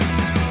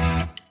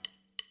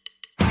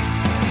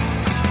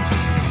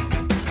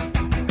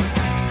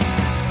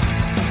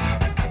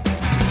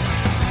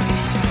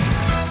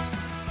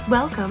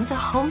Welcome to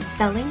Home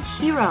Selling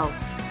Hero,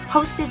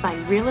 hosted by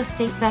real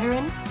estate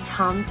veteran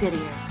Tom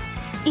Didier.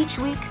 Each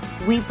week,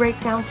 we break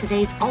down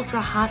today's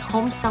ultra-hot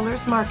home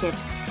sellers market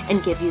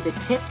and give you the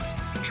tips,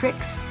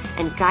 tricks,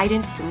 and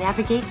guidance to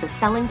navigate the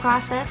selling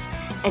process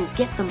and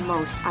get the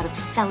most out of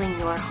selling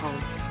your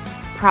home.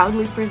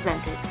 Proudly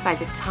presented by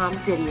the Tom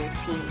Didier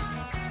team.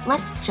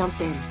 Let's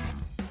jump in.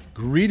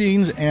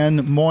 Greetings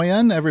and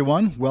moyen,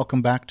 everyone.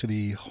 Welcome back to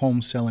the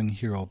Home Selling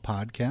Hero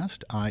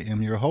podcast. I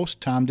am your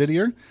host, Tom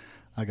Didier.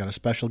 I got a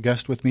special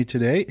guest with me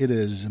today. It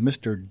is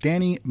Mr.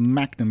 Danny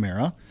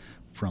McNamara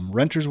from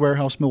Renters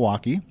Warehouse,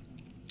 Milwaukee.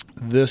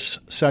 This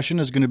session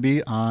is going to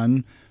be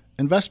on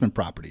investment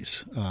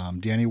properties.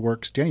 Danny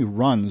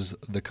runs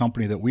the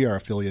company that we are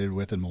affiliated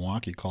with in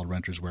Milwaukee called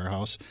Renters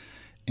Warehouse,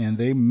 and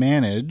they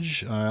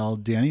manage,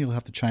 Danny, you'll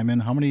have to chime in,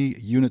 how many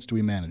units do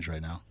we manage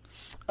right now?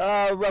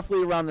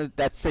 Roughly around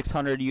that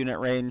 600 unit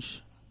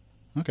range.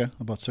 Okay,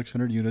 about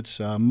 600 units.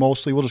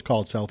 Mostly, we'll just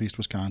call it Southeast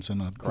Wisconsin.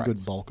 A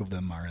good bulk of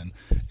them are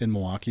in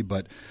Milwaukee.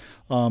 But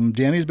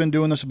Danny's been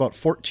doing this about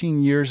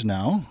 14 years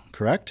now,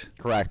 correct?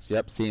 Correct.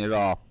 Yep, seen it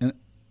all.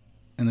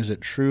 And is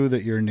it true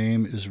that your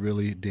name is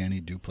really Danny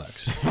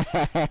Duplex?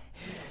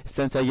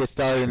 Since I get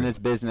started in this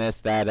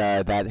business, that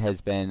has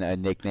been a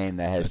nickname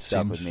that has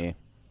stuck with me.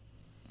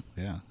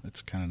 Yeah,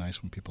 it's kind of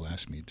nice when people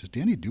ask me, does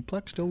Danny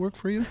Duplex still work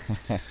for you?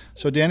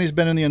 So Danny's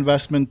been in the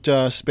investment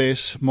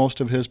space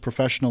most of his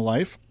professional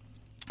life,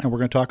 and we're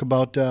going to talk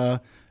about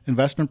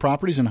investment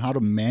properties and how to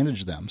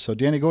manage them. So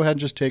Danny, go ahead and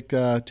just take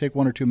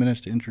 1 or 2 minutes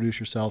to introduce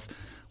yourself.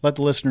 Let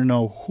the listener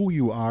know who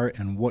you are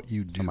and what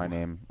you do. So my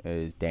name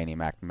is Danny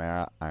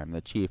McNamara. I'm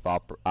the Chief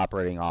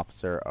Operating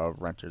Officer of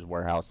Renters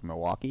Warehouse in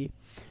Milwaukee.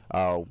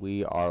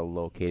 We are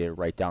located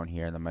right down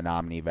here in the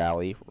Menominee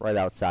Valley, right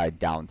outside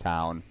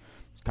downtown.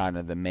 It's kind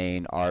of the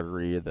main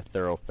artery, the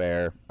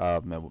thoroughfare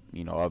of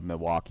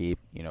Milwaukee.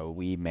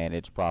 We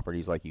manage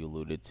properties like you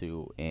alluded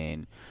to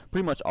in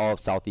pretty much all of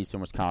southeastern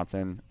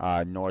Wisconsin,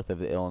 north of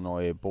the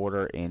Illinois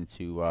border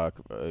into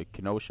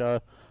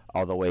Kenosha,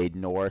 all the way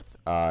north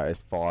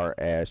as far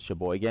as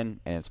Sheboygan,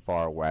 and as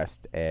far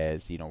west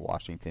as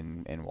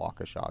Washington and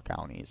Waukesha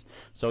counties.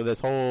 So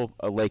this whole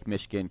Lake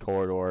Michigan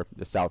corridor,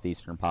 the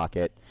southeastern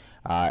pocket.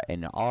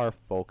 And our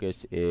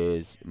focus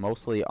is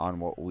mostly on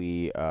what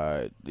we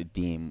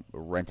deem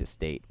rent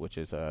estate, which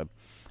is a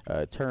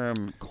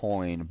term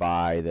coined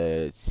by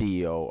the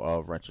CEO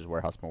of Renters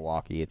Warehouse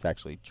Milwaukee. It's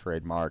actually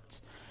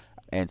trademarked.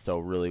 And so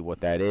really what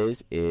that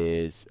is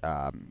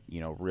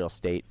real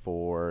estate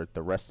for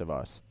the rest of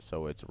us.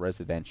 So it's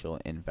residential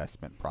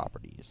investment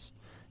properties.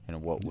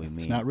 And what we mean.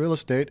 It's not real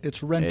estate,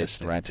 it's rent estate.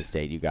 It's rent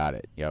estate, you got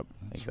it. Yep,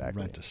 it's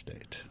exactly. Rent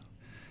estate.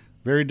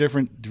 Very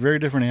different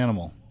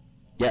animal.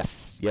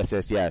 Yes.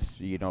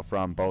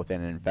 From both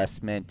an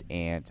investment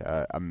and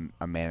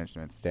a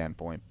management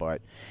standpoint.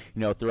 But,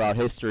 throughout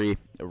history,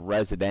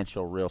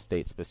 residential real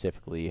estate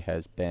specifically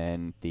has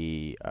been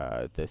the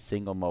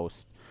single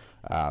most,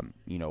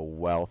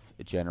 wealth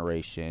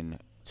generation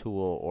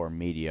tool or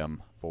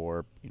medium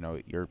for,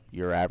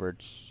 your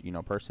average,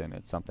 person.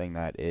 It's something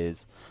that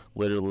is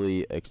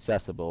literally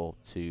accessible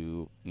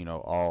to,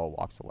 all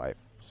walks of life.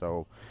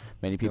 So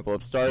many people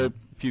have started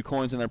a few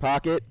coins in their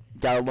pocket,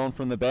 got a loan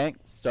from the bank,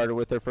 started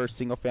with their first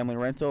single-family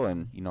rental,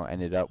 and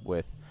ended up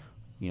with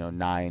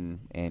 9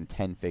 and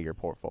 10-figure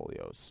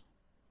portfolios.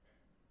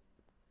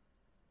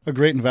 A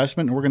great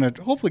investment, and we're going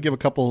to hopefully give a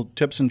couple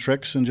tips and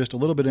tricks and just a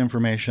little bit of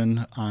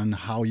information on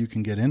how you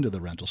can get into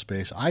the rental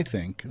space. I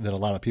think that a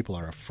lot of people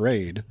are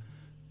afraid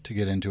to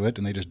get into it,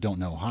 and they just don't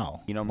know how.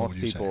 Most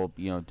people,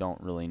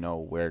 don't really know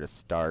where to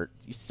start.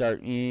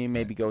 You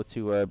maybe go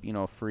to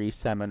a, free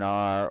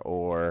seminar,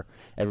 or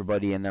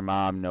everybody and their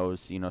mom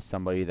knows,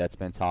 somebody that's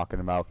been talking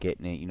about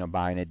getting it,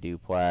 buying a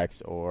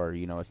duplex or,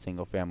 a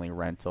single family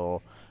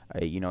rental.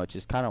 It's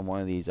just kind of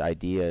one of these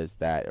ideas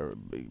that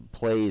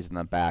plays in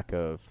the back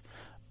of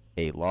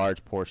a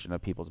large portion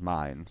of people's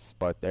minds,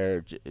 but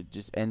it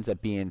just ends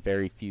up being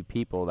very few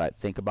people that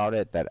think about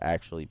it that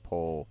actually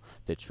pull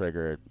the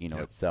trigger,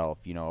 itself.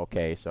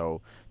 Okay,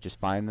 so just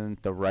find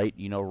the right,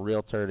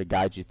 realtor to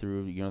guide you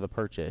through, the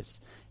purchase,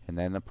 and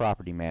then the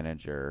property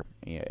manager,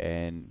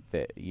 and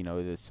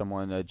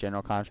a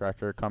general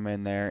contractor come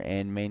in there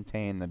and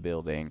maintain the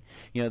building.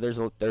 There's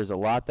a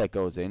lot that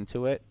goes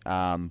into it,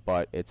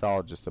 but it's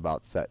all just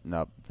about setting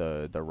up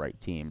the right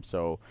team.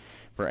 So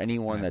for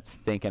anyone that's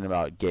thinking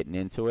about getting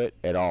into it,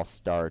 it all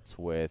starts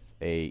with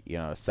a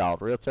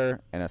solid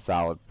realtor and a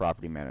solid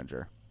property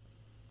manager.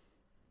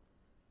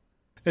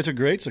 It's a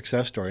great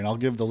success story, and I'll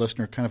give the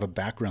listener kind of a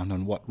background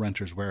on what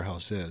Renters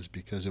Warehouse is,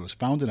 because it was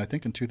founded, I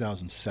think, in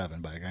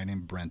 2007 by a guy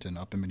named Brenton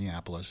up in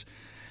Minneapolis.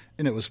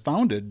 And it was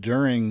founded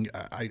during,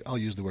 I'll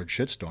use the word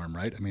shitstorm,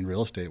 right? I mean,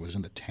 real estate was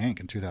in the tank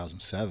in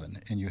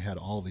 2007, and you had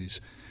all these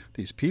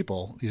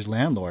people, these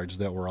landlords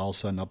that were all of a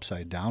sudden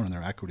upside down, and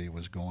their equity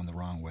was going the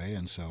wrong way.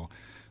 And so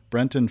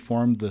Brenton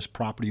formed this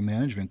property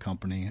management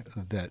company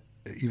that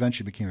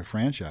eventually became a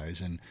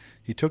franchise, and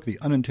he took the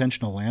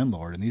unintentional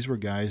landlord, and these were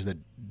guys that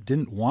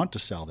didn't want to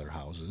sell their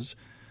houses,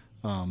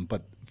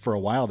 but for a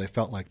while they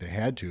felt like they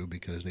had to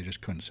because they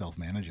just couldn't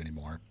self-manage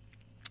anymore.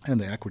 and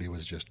the equity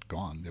was just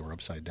gone. They were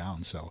upside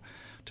down. So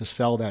to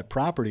sell that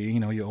property,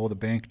 you owe the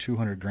bank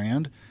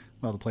 $200,000.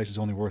 Well, the place is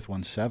only worth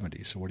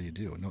 $170,000. So what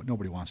do?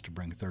 Nobody wants to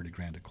bring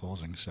 $30,000 to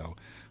closing. So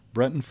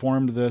Brenton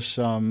formed this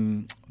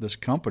this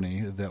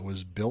company that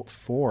was built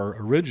for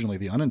originally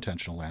the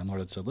unintentional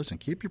landlord that said, listen,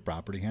 keep your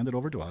property, hand it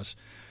over to us.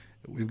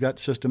 We've got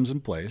systems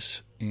in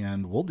place,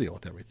 and we'll deal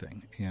with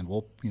everything. And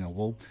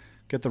we'll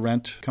get the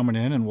rent coming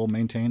in, and we'll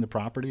maintain the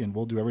property, and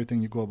we'll do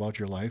everything you go about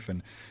your life.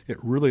 And it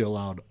really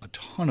allowed a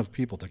ton of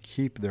people to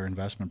keep their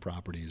investment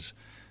properties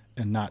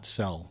and not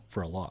sell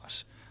for a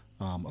loss.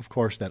 Of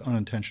course, that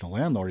unintentional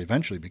landlord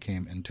eventually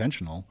became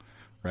intentional,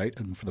 right?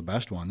 And for the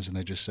best ones, and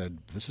they just said,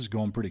 this is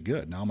going pretty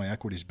good. Now my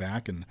equity's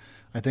back, and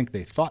I think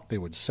they thought they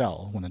would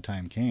sell when the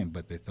time came,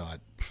 but they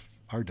thought,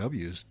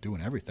 RW's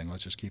doing everything.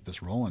 Let's just keep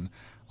this rolling.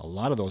 A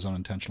lot of those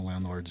unintentional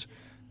landlords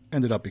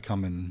ended up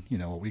becoming,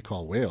 what we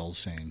call whales,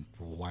 saying,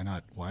 well, why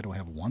not? Why do I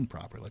have one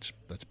property?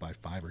 Let's buy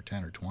 5 or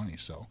 10 or 20.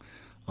 So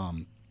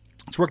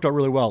it's worked out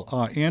really well.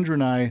 Andrew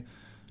and I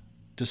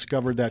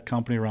discovered that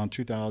company around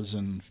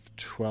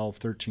 2012,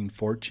 13,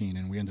 14,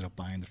 and we ended up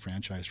buying the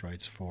franchise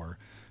rights for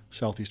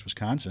Southeast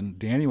Wisconsin.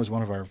 Danny was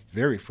one of our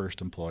very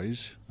first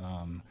employees,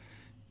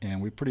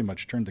 and we pretty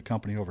much turned the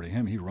company over to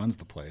him. He runs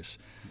the place.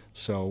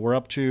 So we're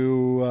up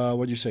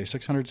to,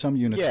 600 some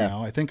units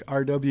now. I think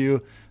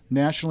RW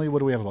nationally, what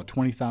do we have, about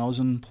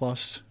 20,000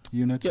 plus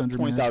units under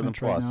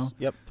management right now?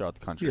 Yep, throughout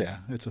the country. Yeah,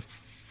 it's a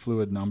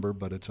fluid number,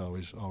 but it's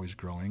always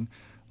growing.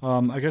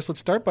 I guess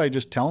let's start by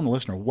just telling the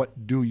listener,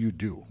 what do you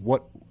do?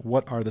 What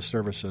are the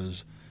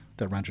services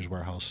that Renters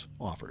Warehouse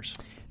offers?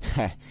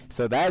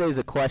 So that is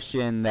a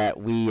question that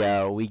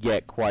we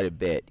get quite a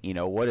bit.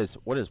 What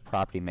does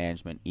property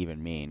management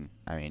even mean?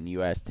 I mean,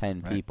 you ask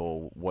 10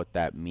 people what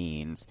that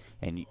means,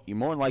 and you're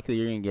more than likely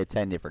you're going to get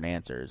 10 different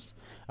answers.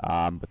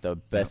 But the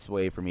best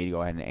way for me to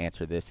go ahead and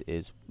answer this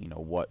is,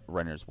 what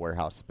Renters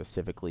Warehouse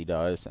specifically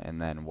does,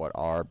 and then what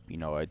our,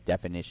 a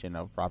definition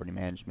of property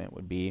management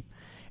would be.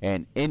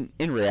 And in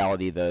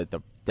reality,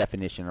 the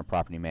definition of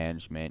property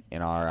management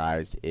in our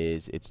eyes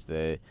is it's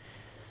the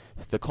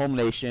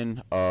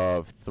culmination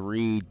of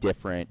 3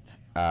 different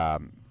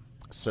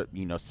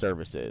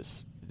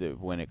services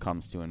when it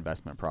comes to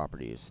investment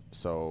properties.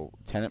 So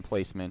tenant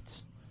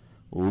placement,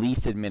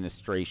 lease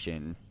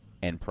administration,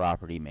 and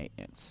property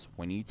maintenance.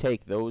 When you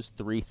take those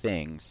 3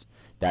 things,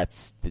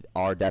 that's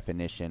our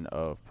definition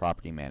of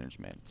property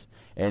management.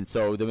 And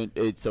so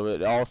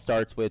it all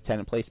starts with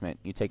tenant placement.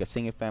 You take a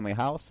single-family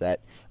house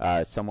that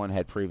someone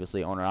had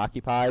previously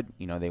owner-occupied.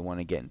 They want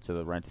to get into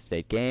the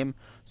rent-estate game.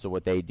 So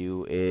what they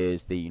do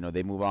is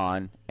they move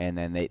on, and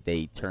then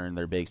they turn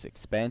their biggest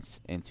expense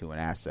into an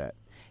asset.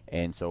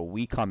 And so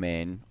we come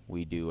in,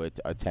 we do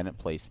a tenant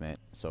placement.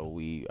 So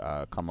we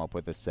come up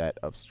with a set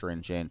of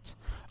stringent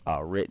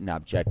written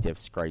objective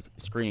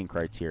screening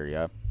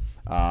criteria.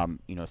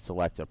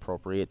 Select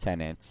appropriate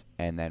tenants,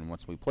 and then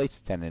once we place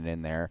a tenant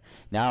in there,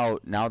 now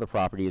the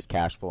property is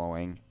cash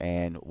flowing,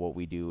 and what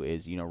we do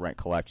is rent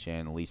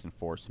collection, lease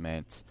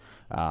enforcement,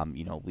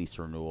 lease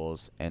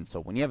renewals. And so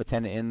when you have a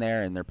tenant in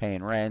there and they're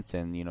paying rent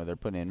and they're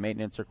putting in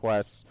maintenance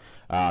requests,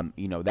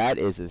 that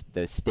is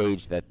the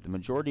stage that the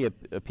majority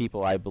of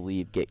people, I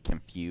believe, get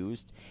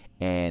confused.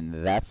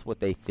 And that's what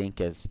they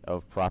think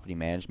of property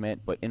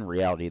management. But in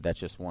reality, that's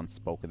just one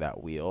spoke of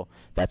that wheel.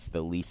 That's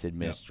the lease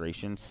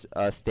administration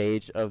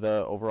stage of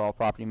the overall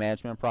property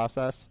management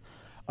process.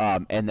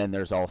 And then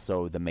there's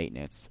also the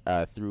maintenance.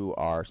 Through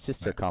our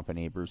sister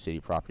company, Brew City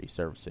Property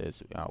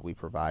Services, we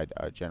provide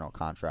general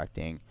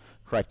contracting,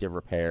 corrective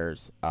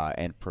repairs,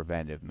 and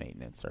preventive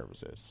maintenance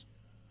services.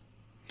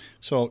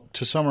 So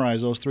to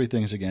summarize those 3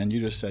 things again, you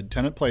just said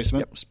tenant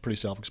placement. It's pretty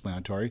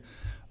self-explanatory.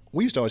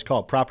 We used to always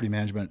call it property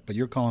management, but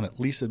you're calling it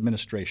lease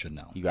administration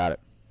now. You got it.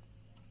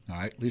 All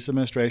right, lease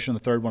administration. The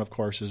third one, of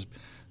course, is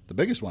the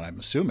biggest one, I'm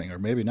assuming, or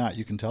maybe not.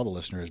 You can tell the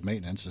listener is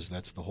maintenance,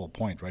 that's the whole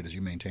point, right? As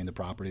you maintain the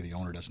property, the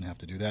owner doesn't have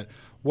to do that.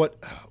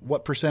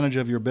 What percentage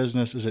of your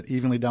business is it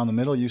evenly down the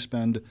middle? You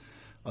spend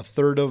a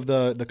third of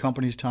the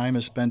company's time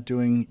is spent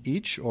doing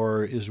each,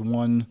 or is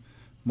one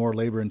more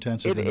labor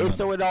intensive than the other?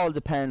 So it all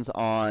depends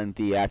on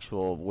the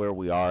actual where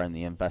we are in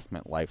the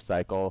investment life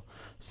cycle.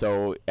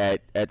 So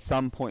at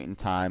some point in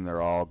time,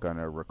 they're all going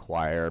to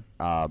require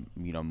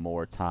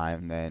more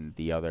time than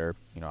the other.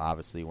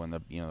 Obviously when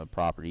the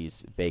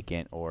property's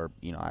vacant or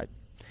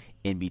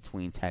in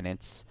between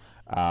tenants,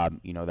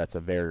 that's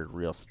a very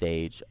real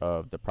stage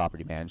of the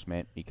property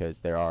management,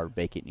 because there are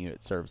vacant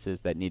unit services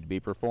that need to be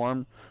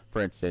performed.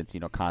 For instance,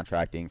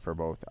 contracting for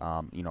both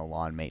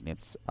lawn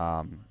maintenance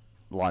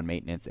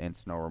and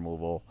snow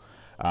removal,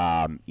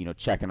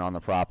 checking on the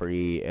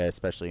property,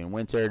 especially in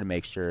winter, to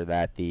make sure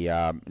that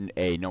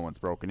no one's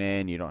broken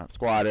in, you don't have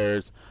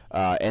squatters,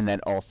 and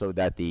then also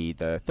that the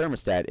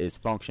thermostat is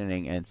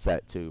functioning and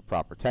set to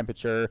proper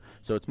temperature.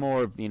 So it's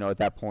more of, at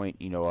that point,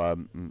 I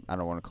don't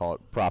want to call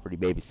it property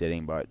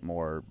babysitting, but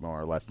more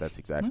or less that's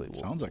exactly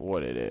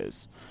what it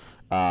is.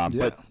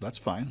 But that's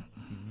fine.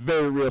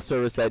 Very real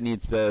service that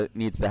needs to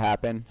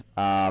happen.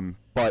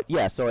 But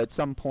yeah, so at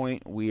some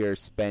point we are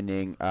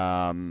spending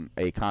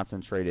a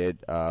concentrated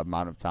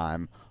amount of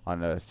time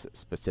on a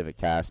specific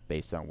task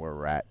based on where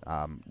we're at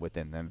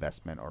within the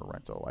investment or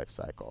rental life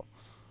cycle.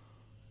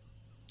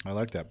 I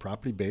like that.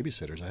 Property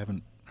babysitters. I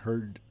haven't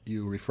heard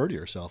you refer to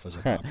yourself as a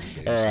property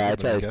babysitter. Yeah, I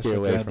try to steer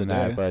away from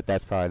that, but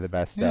that's probably the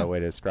best way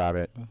to describe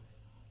it.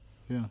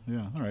 Yeah.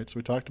 All right. So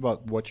we talked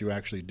about what you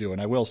actually do.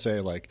 And I will say,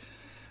 like,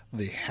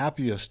 the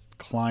happiest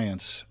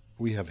clients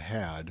we have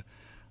had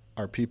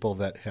are people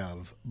that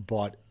have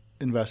bought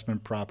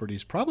investment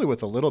properties, probably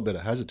with a little bit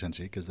of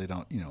hesitancy because they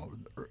don't,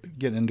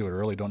 get into it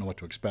early, don't know what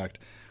to expect.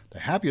 The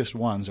happiest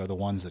ones are the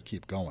ones that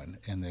keep going.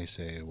 And they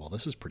say, well,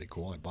 this is pretty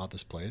cool. I bought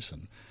this place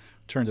and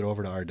turned it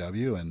over to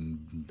RW,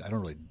 and I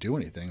don't really do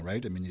anything,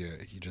 right? I mean,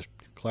 you just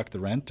collect the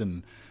rent.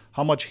 And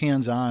how much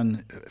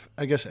hands-on,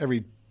 I guess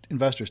every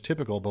investor is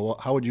typical, but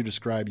how would you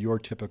describe your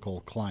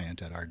typical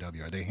client at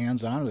RW? Are they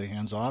hands-on? Are they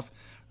hands-off?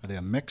 Are they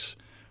a mix?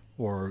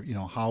 Or,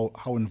 how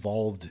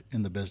involved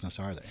in the business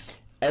are they?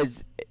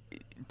 As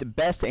the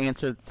best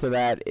answer to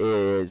that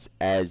is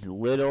as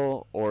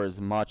little or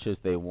as much as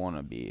they want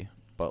to be.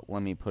 But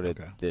let me put it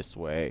this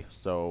way.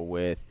 So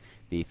with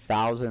the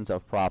thousands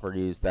of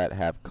properties that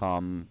have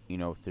come,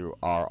 through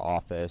our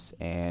office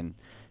and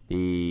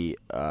the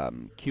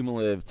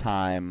cumulative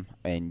time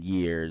and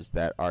years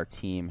that our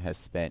team has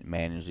spent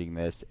managing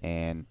this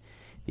and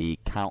the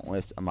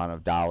countless amount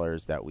of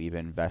dollars that we've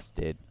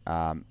invested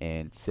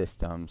in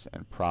systems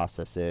and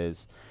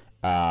processes,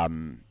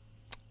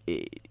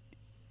 it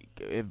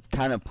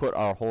kind of put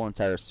our whole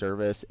entire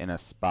service in a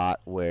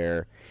spot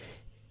where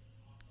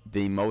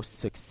the most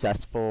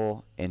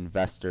successful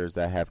investors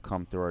that have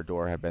come through our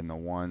door have been the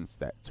ones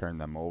that turn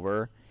them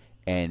over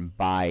and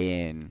buy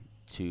in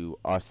to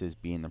us as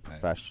being the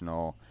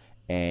professional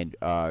and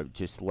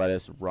just let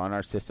us run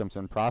our systems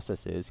and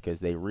processes because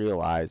they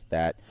realize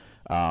that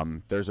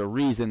there's a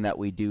reason that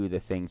we do the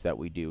things that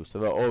we do.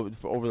 So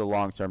over the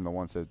long term, the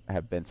ones that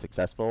have been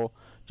successful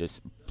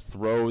just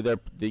throw their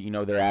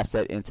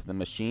asset into the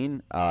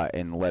machine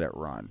and let it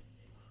run.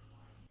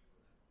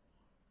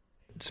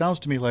 It sounds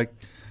to me like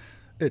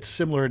it's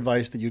similar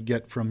advice that you'd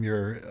get from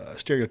your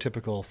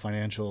stereotypical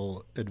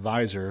financial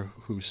advisor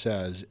who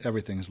says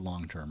everything's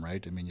long-term,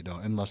 right? I mean, you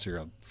don't, unless you're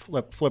a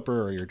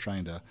flipper or you're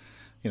trying to,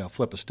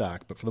 flip a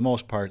stock. But for the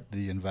most part,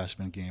 the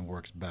investment game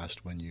works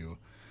best when you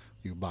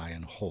buy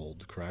and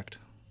hold, correct?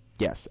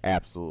 Yes,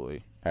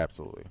 absolutely.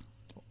 Absolutely.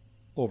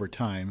 Over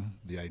time,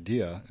 the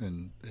idea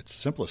in its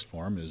simplest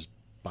form is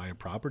buy a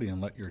property and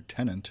let your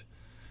tenant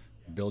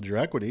build your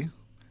equity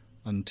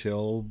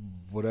until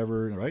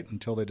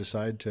until they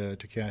decide to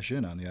cash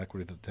in on the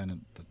equity that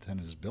the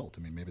tenant has built.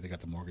 I mean, maybe they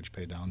got the mortgage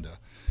paid down to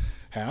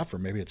half, or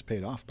maybe it's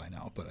paid off by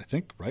now. But I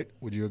think, right,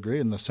 would you agree,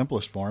 in the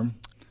simplest form,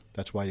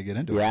 that's why you get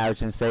into it? Yeah, I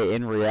was going to say,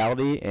 in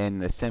reality, in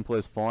the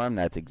simplest form,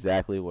 that's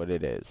exactly what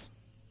it is.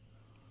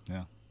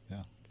 Yeah.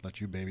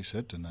 Let you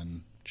babysit and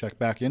then check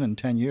back in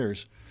 10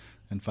 years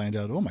and find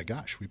out, oh my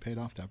gosh, we paid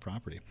off that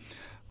property.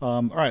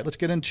 All right, let's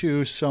get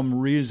into some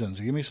reasons.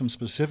 Give me some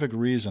specific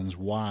reasons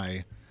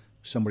why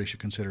somebody should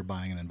consider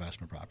buying an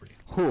investment property.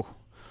 Whew.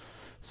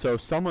 So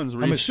someone's.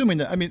 I'm assuming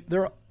that. I mean,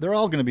 they're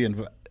all going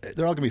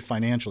to be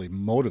financially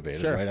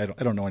motivated, sure. Right? I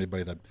don't know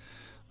anybody that.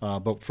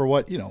 But for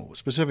what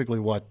specifically,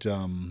 what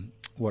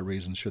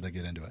reasons should they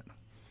get into it?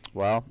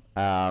 Well,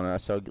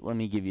 so let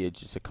me give you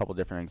just a couple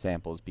different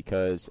examples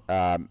because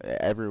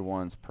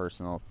everyone's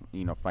personal,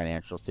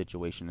 financial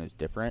situation is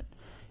different,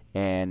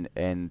 and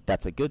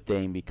that's a good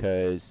thing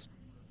because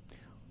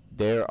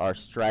there are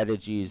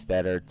strategies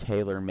that are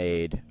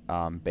tailor-made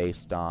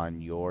based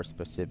on your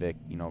specific,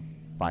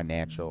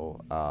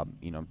 financial,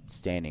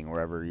 standing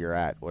wherever you're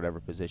at, whatever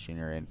position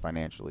you're in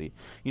financially.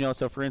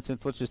 So for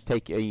instance, let's just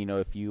take,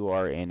 if you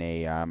are in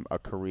a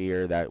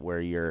career where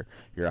you're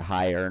a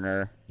high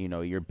earner,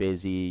 you're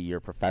busy,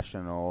 you're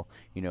professional,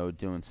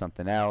 doing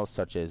something else,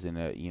 such as in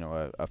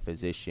a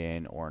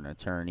physician or an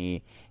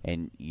attorney,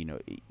 and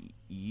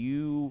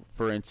you,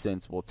 for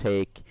instance,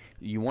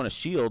 you want to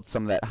shield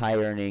some of that high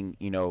earning,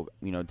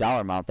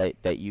 dollar amount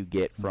that you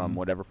get from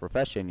whatever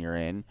profession you're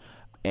in,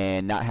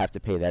 and not have to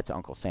pay that to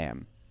Uncle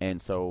Sam. And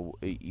so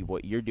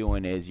what you're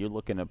doing is you're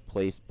looking to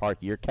park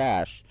your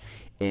cash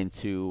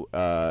into,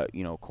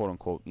 quote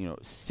unquote,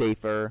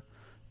 safer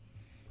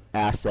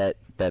asset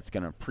that's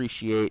going to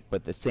appreciate, but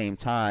at the same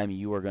time,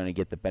 you are going to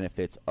get the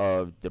benefits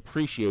of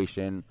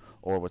depreciation,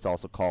 or what's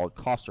also called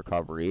cost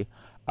recovery,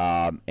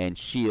 and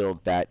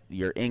shield that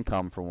your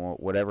income from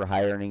whatever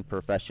high earning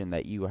profession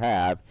that you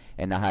have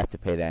and not have to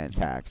pay that in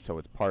tax. So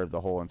it's part of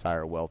the whole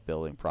entire wealth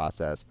building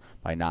process.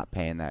 By not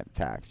paying that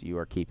tax, you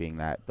are keeping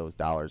those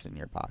dollars in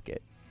your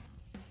pocket.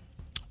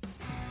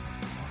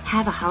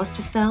 Have a house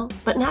to sell,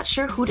 but not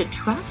sure who to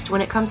trust when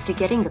it comes to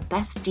getting the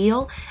best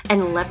deal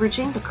and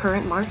leveraging the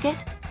current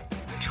market?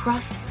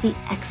 trust the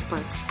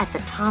experts at the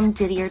Tom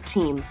Didier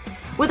team.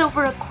 With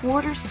over a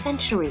quarter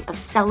century of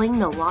selling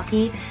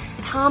Milwaukee,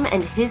 Tom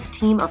and his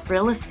team of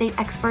real estate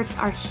experts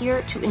are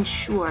here to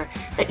ensure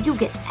that you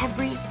get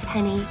every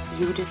penny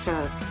you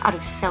deserve out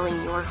of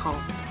selling your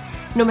home.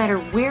 No matter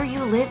where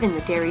you live in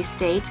the Dairy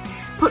State,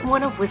 put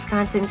one of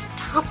Wisconsin's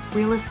top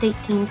real estate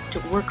teams to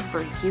work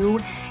for you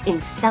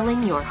in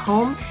selling your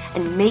home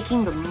and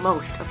making the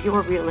most of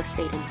your real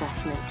estate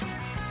investment.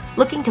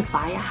 Looking to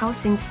buy a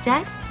house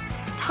instead?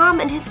 Tom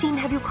and his team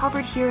have you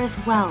covered here as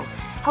well,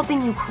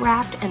 helping you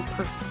craft and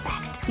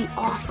perfect the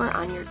offer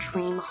on your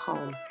dream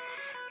home.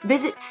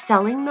 Visit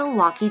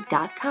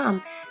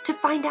sellingmilwaukee.com to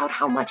find out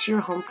how much your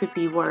home could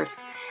be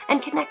worth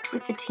and connect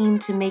with the team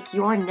to make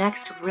your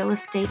next real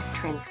estate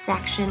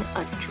transaction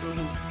a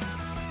dream.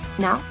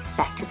 Now,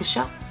 back to the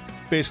show.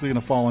 Basically going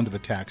to fall into the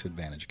tax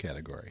advantage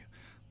category.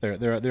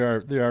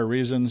 There are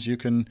reasons you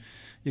can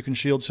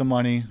shield some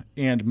money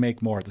and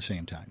make more at the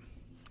same time.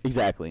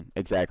 Exactly.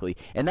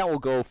 And that will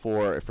go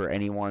for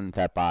anyone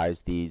that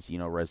buys these,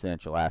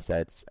 residential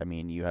assets. I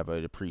mean, you have a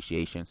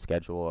depreciation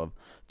schedule of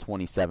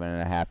 27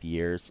 and a half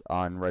years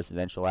on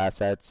residential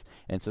assets.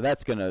 And so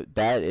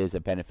that is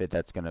a benefit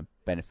that's going to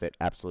benefit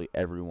absolutely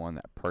everyone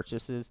that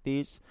purchases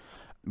these.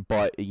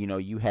 But,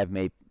 you have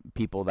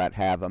people that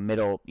have a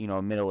middle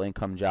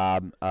income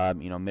job,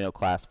 middle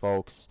class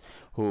folks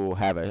who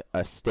have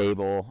a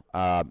stable,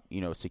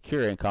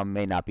 secure income,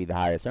 may not be the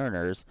highest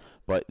earners,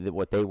 but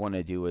what they want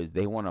to do is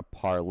they want to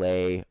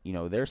parlay,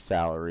 their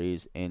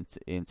salaries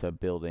into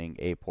building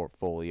a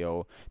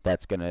portfolio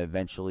that's going to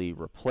eventually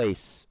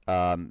replace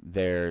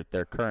their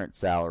current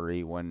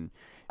salary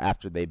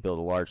after they build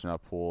a large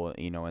enough pool,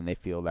 and they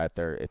feel that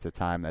it's a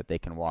time that they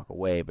can walk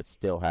away, but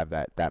still have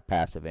that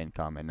passive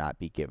income and not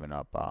be giving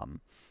up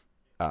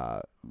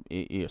a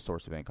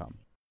source of income.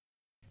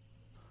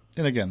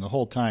 And again, the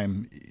whole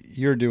time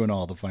you're doing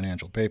all the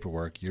financial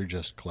paperwork, you're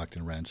just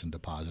collecting rents and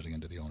depositing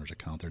into the owner's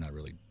account. They're not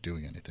really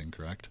doing anything,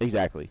 correct?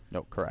 Exactly.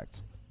 No,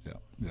 correct.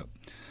 Yeah.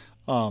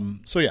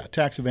 So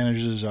tax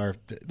advantages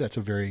that's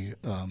a very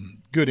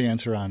good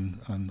answer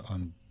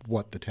on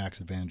what the tax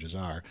advantages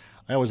are.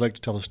 I always like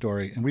to tell the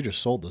story, and we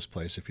just sold this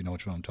place, if you know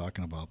which one I'm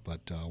talking about,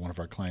 but one of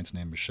our clients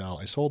named Michelle,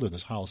 I sold her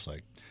this house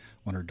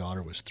when her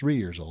daughter was 3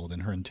 years old,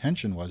 and her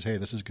intention was, hey,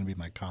 this is going to be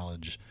my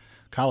college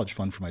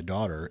fund for my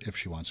daughter if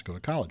she wants to go to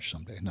college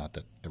someday. Not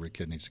that every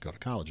kid needs to go to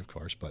college, of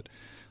course, but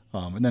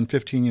and then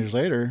 15 years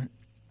later,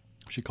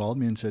 she called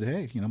me and said,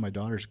 hey, my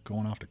daughter's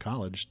going off to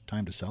college,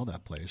 time to sell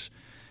that place.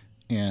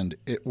 And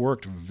it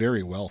worked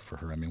very well for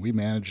her. I mean, we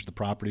managed the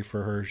property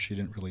for her. She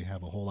didn't really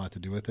have a whole lot to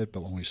do with it,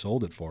 but when we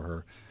sold it for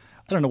her,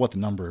 I don't know what the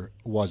number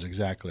was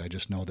exactly. I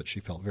just know that she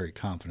felt very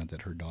confident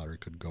that her daughter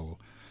could go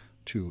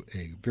to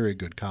a very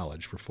good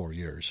college for 4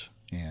 years,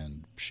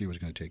 and she was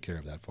going to take care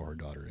of that for her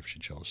daughter if she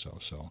chose so.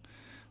 So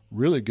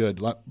really good.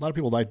 A lot of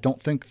people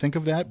don't think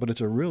of that, but it's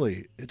a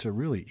really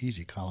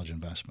easy college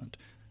investment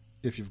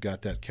if you've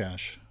got that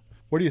cash.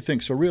 What do you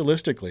think? So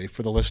realistically,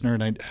 for the listener,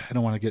 and I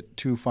don't want to get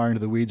too far into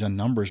the weeds on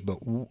numbers, but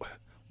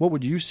what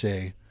would you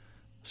say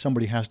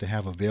somebody has to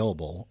have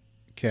available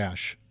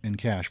cash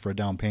for a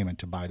down payment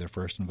to buy their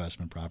first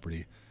investment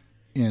property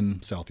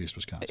in Southeast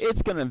Wisconsin?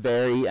 It's going to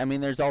vary. I mean,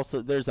 there's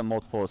a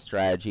multiple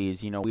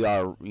strategies. We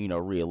are,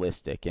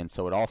 realistic. And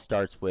so it all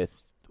starts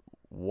with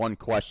one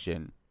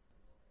question.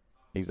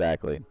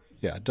 Exactly.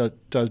 Yeah,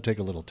 it does take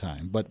a little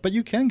time, but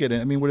you can get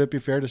it. I mean, would it be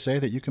fair to say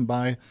that you can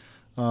buy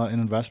an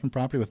investment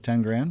property with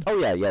 $10,000? Oh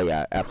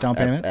yeah. Down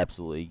payment?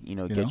 Absolutely.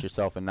 Get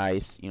yourself a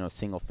nice,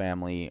 single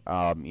family,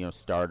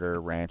 starter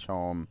ranch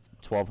home,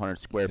 1,200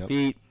 square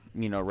feet.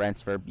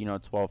 Rents for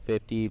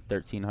 $1,250,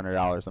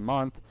 $1,300 a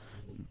month.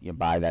 You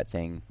buy that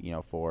thing,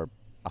 for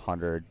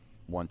 $100,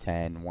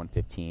 $110,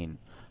 $115,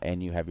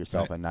 and you have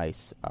yourself a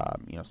nice,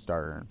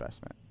 starter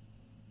investment.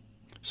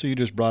 So you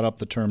just brought up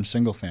the term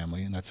single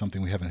family, and that's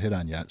something we haven't hit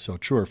on yet. So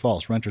true or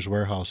false, Renters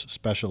Warehouse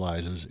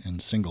specializes in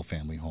single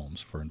family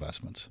homes for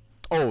investments.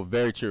 Oh,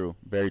 very true.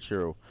 Very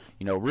true.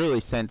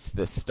 Really since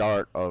the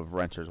start of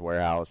Renters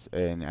Warehouse,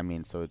 and I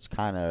mean, so it's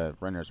kind of,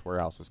 Renters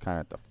Warehouse was kind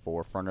of at the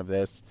forefront of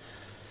this.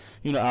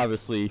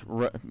 Obviously,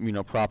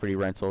 property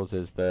rentals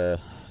is the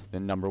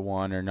number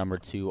one or number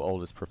two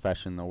oldest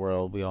profession in the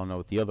world. We all know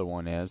what the other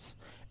one is.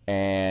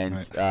 And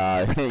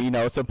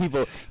right. So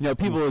people are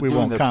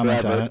doing this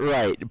forever,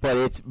 right?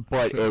 But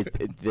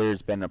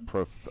there's been a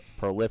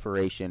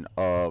proliferation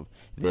of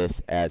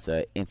this as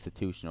a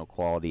institutional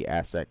quality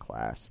asset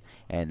class,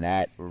 and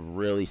that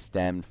really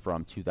stemmed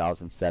from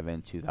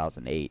 2007,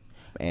 2008.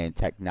 And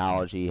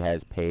technology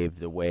has paved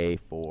the way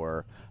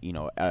for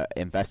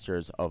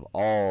investors of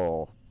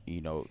all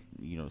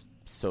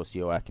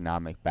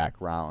socioeconomic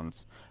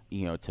backgrounds,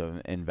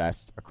 to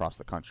invest across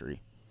the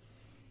country.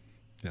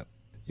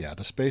 Yeah,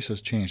 the space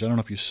has changed. I don't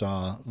know if you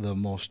saw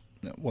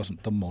it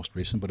wasn't the most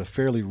recent, but a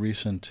fairly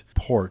recent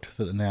report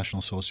that the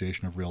National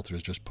Association of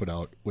Realtors just put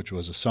out, which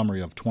was a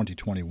summary of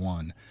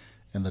 2021.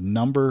 And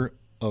the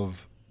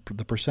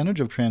percentage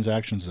of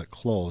transactions that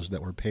closed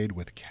that were paid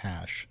with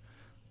cash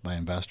by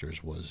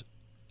investors was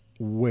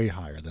way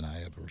higher than I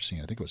have ever seen.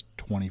 I think it was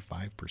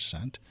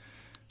 25%.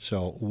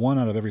 So 1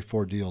 out of every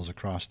 4 deals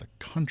across the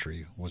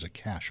country was a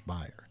cash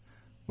buyer,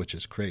 which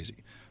is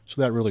crazy. So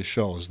that really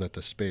shows that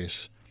the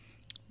space,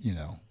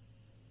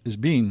 is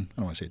being, I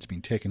don't want to say it's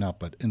being taken up,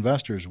 but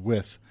investors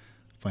with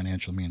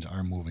financial means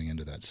are moving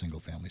into that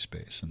single-family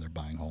space, and they're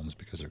buying homes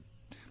because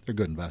they're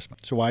good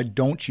investments. So why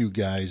don't you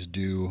guys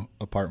do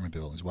apartment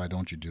buildings? Why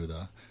don't you do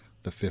the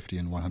 50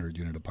 and 100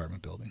 unit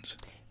apartment buildings?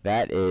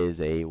 That is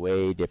a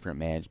way different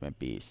management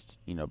beast,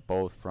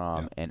 both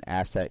from an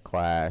asset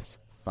class,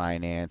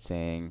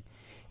 financing,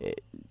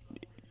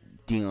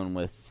 dealing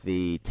with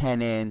the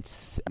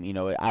tenants.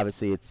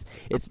 Obviously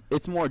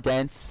it's more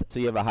dense, so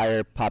you have a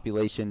higher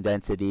population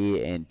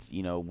density, and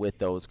with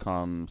those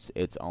comes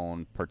its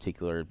own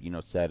particular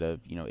set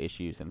of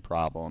issues and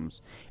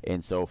problems.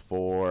 And so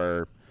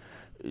for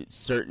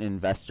certain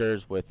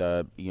investors with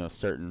a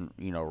certain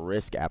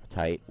risk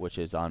appetite, which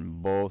is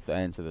on both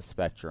ends of the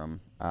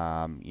spectrum,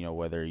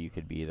 whether you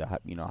could be the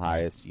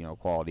highest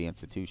quality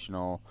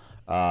institutional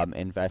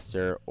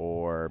investor,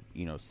 or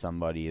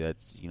somebody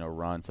that's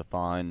runs a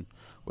fund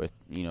with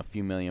a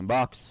few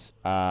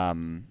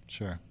 $1,000,000.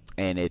 Sure.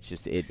 And it's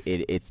just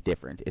it's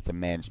different. It's a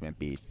management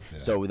beast. Yeah.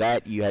 So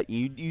that you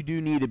do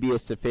need to be a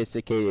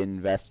sophisticated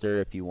investor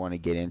if you want to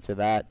get into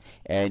that.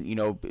 And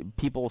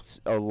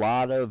a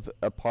lot of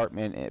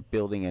apartment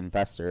building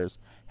investors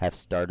have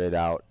started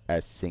out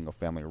as single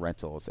family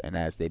rentals, and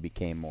as they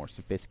became more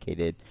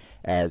sophisticated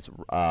as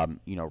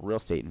real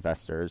estate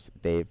investors,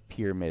 they've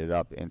pyramided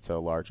up into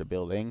larger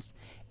buildings.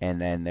 And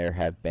then there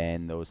have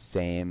been those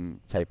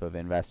same type of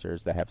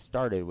investors that have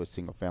started with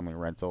single family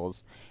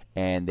rentals,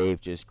 and they've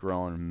just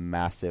grown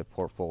massive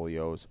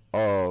portfolios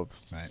of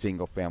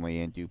single family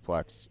and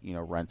duplex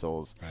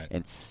rentals,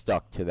 and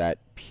stuck to that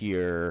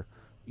pure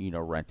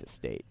rent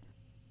estate.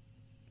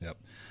 Yep.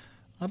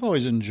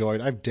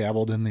 I've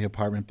dabbled in the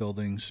apartment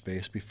building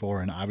space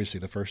before, and obviously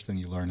the first thing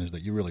you learn is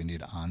that you really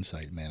need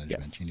on-site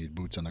management. Yes. You need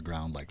boots on the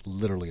ground, like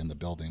literally in the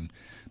building,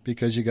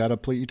 because you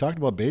talked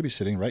about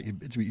babysitting, right?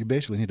 You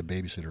basically need a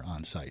babysitter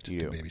on site to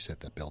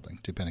babysit that building,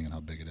 depending on how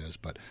big it is.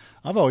 But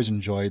I've always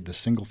enjoyed the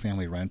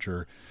single-family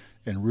renter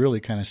and really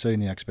kind of setting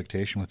the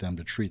expectation with them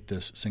to treat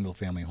this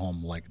single-family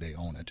home like they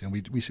own it. And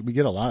we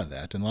get a lot of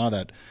that, and a lot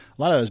of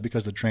that is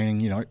because the training,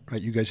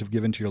 you guys have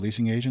given to your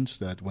leasing agents,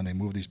 that when they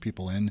move these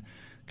people in,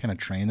 kind of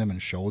train them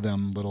and show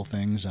them little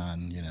things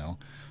on,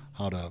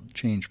 how to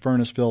change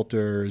furnace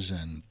filters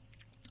and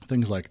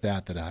things like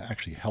that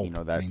actually help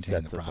maintain the property.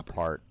 That sets us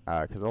apart,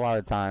 because a lot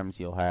of times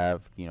you'll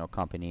have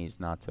companies,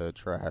 not to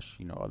trash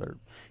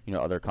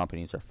other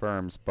companies or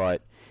firms,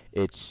 but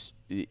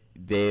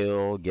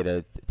they'll get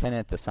a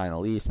tenant to sign a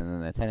lease, and then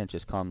the tenant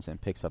just comes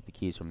and picks up the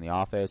keys from the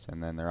office,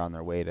 and then they're on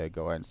their way to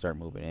go ahead and start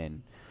moving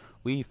in.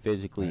 We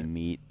physically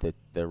meet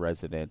the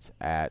residents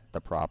at the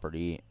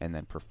property and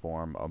then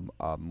perform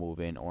a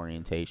move-in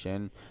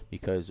orientation,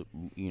 because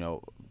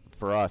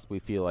for us, we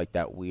feel like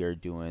that we are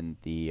doing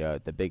the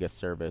biggest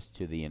service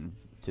to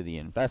the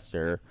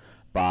investor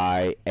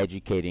by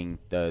educating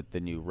the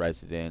new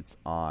residents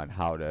on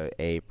how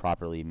to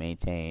properly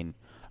maintain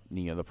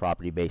the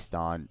property based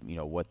on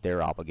what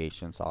their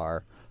obligations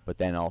are, but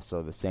then also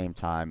at the same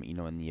time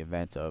in the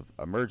event of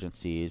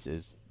emergencies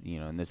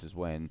and this is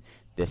when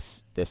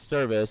this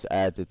service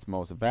adds its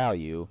most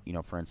value.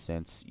 For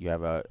instance, you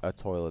have a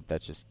toilet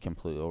that's just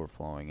completely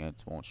overflowing and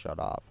it won't shut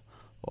off.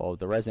 Well,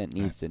 the resident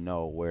needs to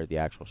know where the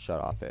actual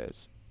shutoff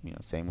is.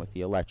 Same with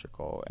the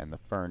electrical and the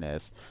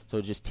furnace. So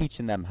just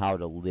teaching them how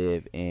to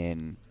live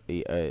in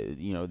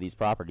these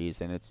properties,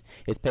 and it's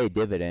paid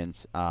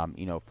dividends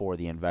for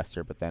the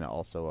investor, but then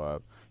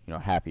also a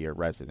happier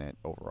resident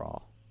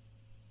overall.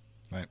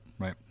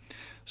 Right.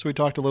 So we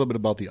talked a little bit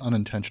about the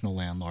unintentional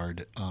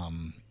landlord,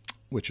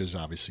 which is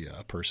obviously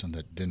a person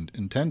that didn't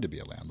intend to be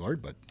a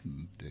landlord, but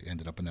they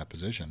ended up in that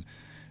position.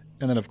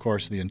 And then, of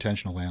course, the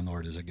intentional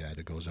landlord is a guy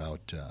that goes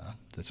out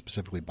that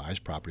specifically buys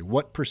property.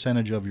 What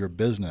percentage of your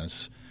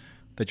business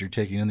that you're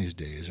taking in these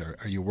days, are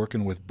you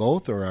working with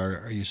both, or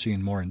are you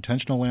seeing more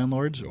intentional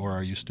landlords, or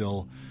are you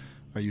still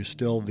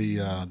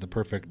the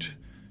perfect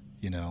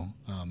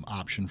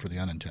option for the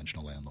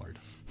unintentional landlord?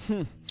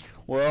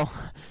 Well,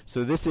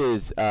 so this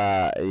is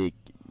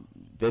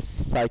this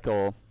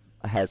cycle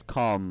has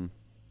come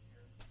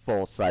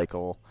full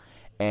cycle.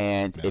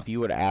 And if you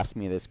would have asked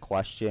me this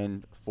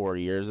question 4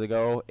 years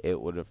ago, it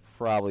would have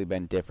probably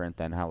been different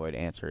than how I would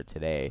answer it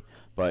today.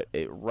 But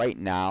right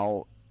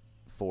now,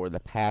 for the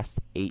past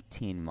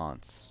 18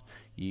 months,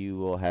 you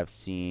will have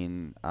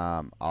seen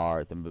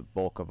the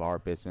bulk of our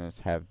business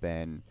have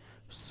been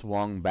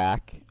swung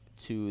back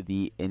to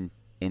the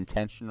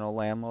intentional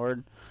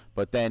landlord.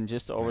 But then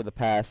just over the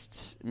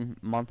past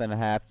month and a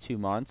half, 2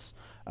 months,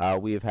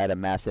 we have had a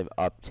massive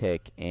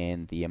uptick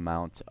in the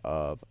amount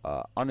of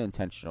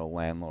unintentional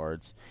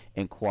landlords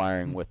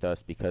inquiring with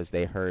us because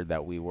they heard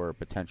that we were a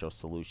potential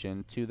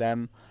solution to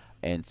them.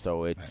 And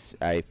so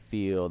I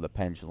feel the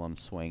pendulum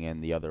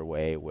swinging the other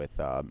way with,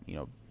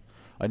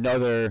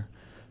 another,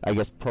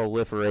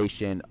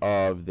 proliferation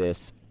of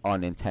this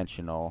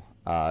unintentional,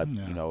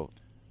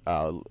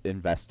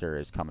 investor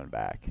is coming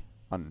back.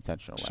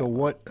 unintentional So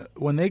landlord.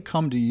 when they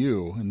come to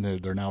you and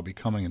they're now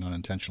becoming an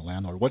unintentional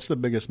landlord, what's the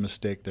biggest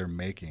mistake they're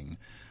making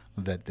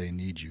that they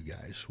need you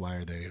guys? What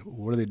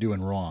are they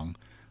doing wrong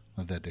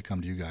that they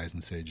come to you guys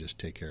and say, just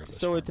take care of this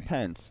So for it me?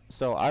 depends.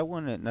 So I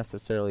wouldn't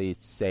necessarily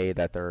say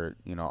that they're,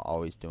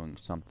 always doing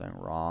something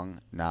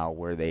wrong. Now,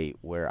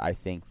 where I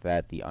think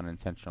that the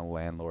unintentional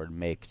landlord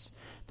makes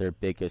their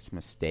biggest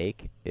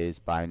mistake is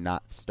by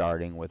not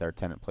starting with our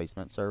tenant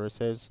placement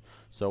services.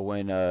 So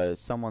when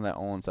someone that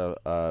owns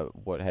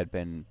what had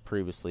been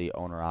previously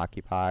owner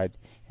occupied,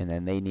 and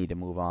then they need to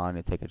move on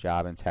and take a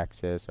job in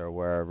Texas or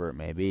wherever it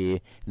may be,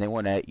 and they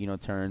want to,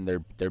 turn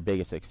their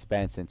biggest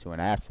expense into an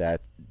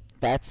asset,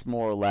 that's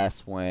more or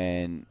less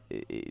when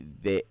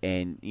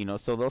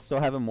so they'll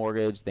still have a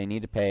mortgage, they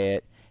need to pay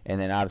it,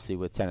 and then obviously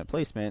with tenant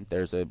placement,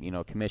 there's a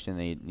commission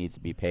that needs to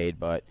be paid,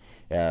 but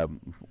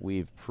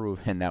we've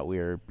proven that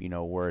we're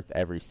worth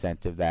every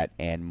cent of that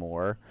and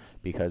more,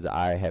 because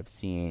I have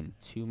seen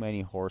too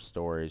many horror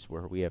stories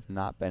where we have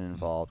not been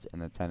involved in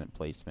the tenant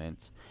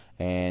placement,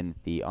 and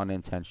the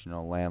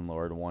unintentional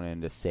landlord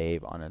wanting to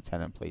save on a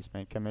tenant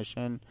placement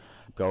commission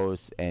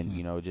goes and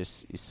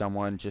just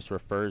someone just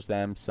refers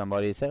them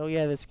somebody, say, oh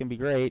yeah, this can be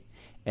great,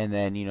 and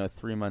then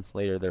 3 months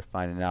later they're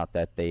finding out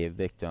that they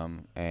evict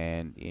them,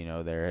 and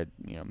there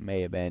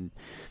may have been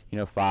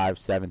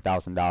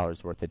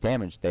 $5,000-$7,000 worth of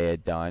damage they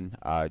had done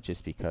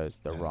just because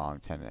the wrong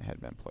tenant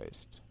had been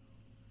placed.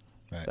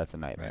 Right. That's a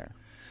nightmare. Right.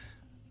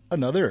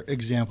 Another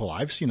example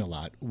I've seen a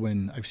lot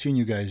when I've seen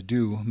you guys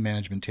do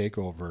management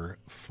takeover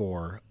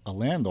for a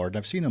landlord,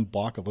 I've seen them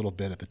balk a little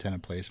bit at the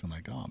tenant placement,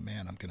 like, oh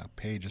man, I'm going to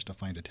pay just to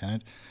find a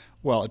tenant.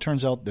 Well, it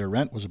turns out their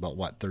rent was about,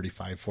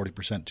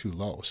 35-40% too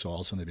low. So all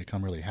of a sudden they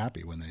become really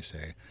happy when they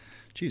say,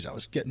 geez, I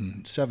was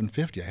getting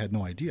 $750. I had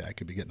no idea I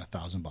could be getting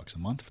 $1,000 a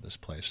month for this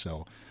place.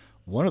 So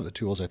one of the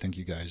tools I think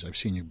I've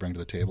seen you bring to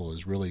the table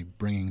is really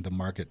bringing the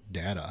market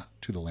data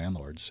to the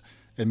landlords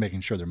and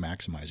making sure they're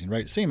maximizing,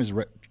 right? Same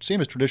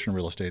as traditional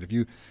real estate. If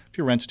your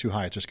rent's too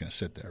high, it's just going to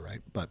sit there,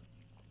 right? But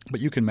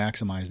you can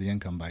maximize the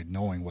income by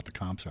knowing what the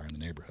comps are in the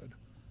neighborhood.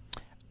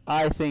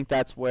 I think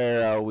that's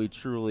where we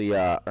truly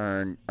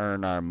earn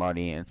our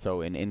money, and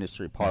so in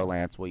industry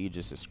parlance, what you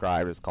just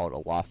described is called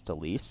a loss to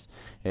lease.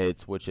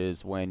 Which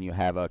is when you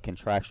have a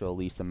contractual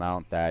lease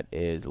amount that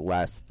is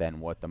less than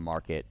what the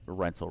market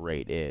rental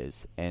rate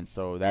is, and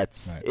so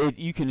that's it.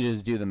 You can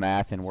just do the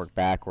math and work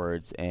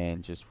backwards,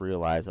 and just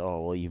realize,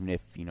 oh well, even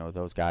if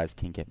those guys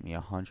can get me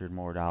 $100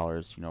 more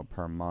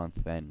per month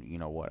than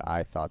what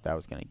I thought that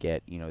was going to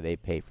get, they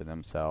pay for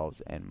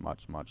themselves and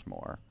much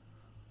more.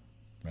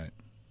 Right.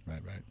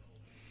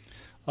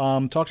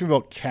 Talk to me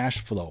about cash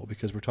flow,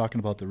 because we're talking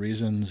about the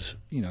reasons,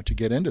 to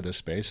get into this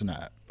space. And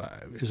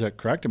is that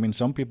correct? I mean,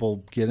 some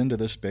people get into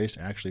this space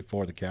actually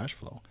for the cash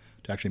flow,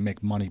 to actually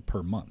make money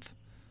per month.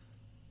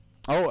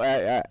 Oh,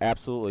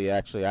 absolutely.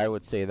 Actually, I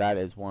would say that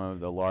is one of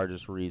the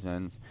largest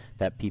reasons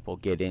that people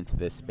get into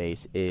this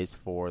space is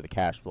for the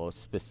cash flow,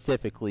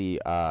 specifically,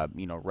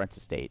 rent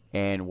estate.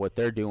 And what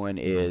they're doing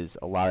is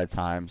a lot of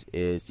times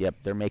is,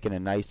 they're making a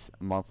nice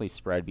monthly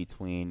spread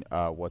between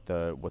what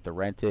the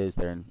rent is,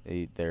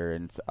 their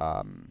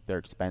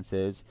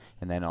expenses,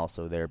 and then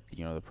also their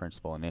the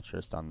principal and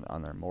interest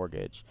on their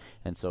mortgage.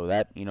 And so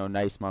that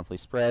nice monthly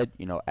spread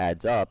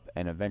adds up,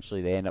 and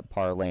eventually they end up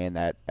parlaying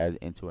that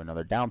into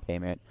another down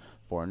payment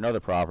for another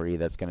property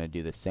that's going to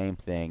do the same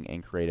thing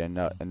and create a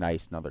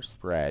nice another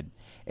spread.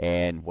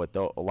 And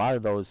a lot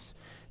of those,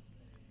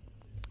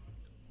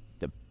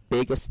 the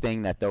biggest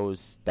thing that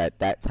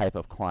that type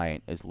of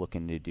client is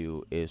looking to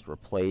do is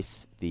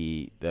replace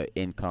the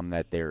income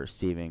that they're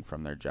receiving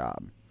from their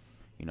job.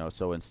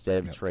 So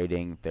instead of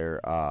trading their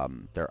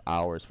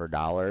hours for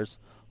dollars,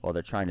 well,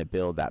 they're trying to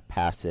build that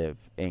passive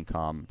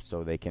income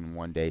so they can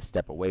one day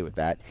step away with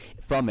that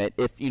from it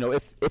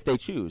if they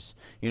choose.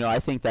 I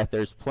think that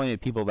there's plenty of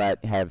people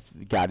that have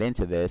got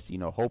into this,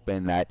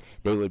 hoping that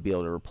they would be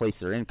able to replace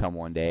their income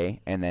one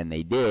day, and then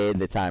they did,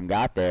 the time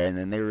got there, and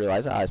then they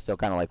realized, I still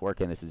kind of like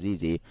working, this is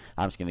easy,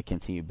 I'm just going to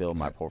continue to build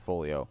my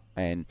portfolio.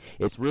 And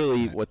it's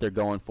really what they're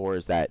going for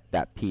is that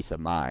peace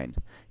of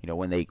mind.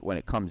 When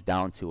it comes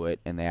down to it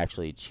and they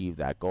actually achieve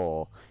that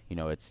goal,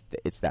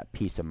 it's that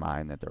peace of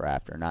mind that they're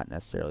after, not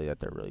necessarily that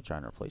they're really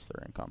trying to replace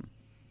their income.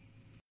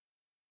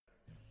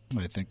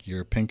 I think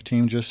your pink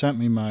team just sent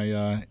me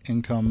my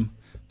income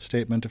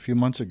statement a few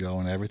months ago,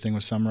 and everything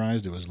was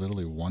summarized. It was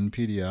literally one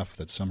PDF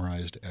that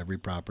summarized every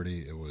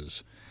property. It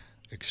was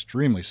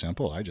extremely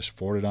simple. I just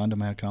forwarded it on to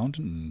my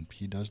accountant, and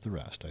he does the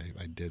rest.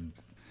 I did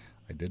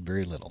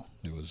very little.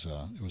 It was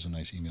a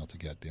nice email to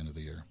get at the end of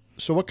the year.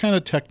 So what kind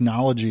of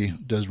technology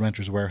does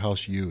Renters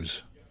Warehouse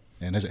use?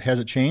 And has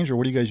it changed, or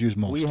what do you guys use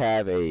most? We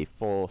have a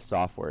full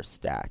software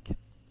stack.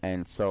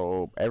 And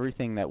so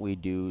everything that we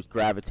do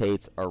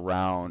gravitates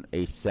around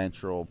a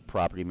central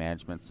property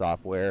management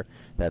software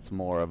that's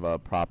more of a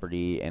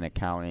property and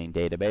accounting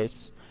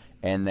database.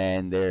 And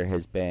then there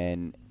has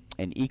been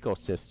an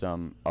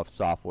ecosystem of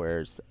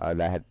softwares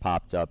that had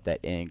popped up that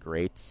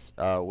integrates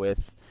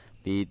with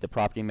the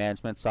property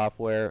management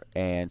software.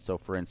 And so,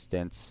 for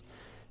instance,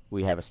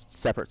 We have a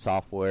separate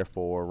software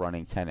for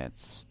running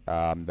tenants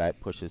that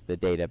pushes the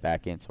data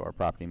back into our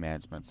property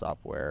management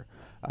software.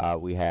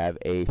 We have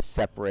a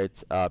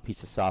separate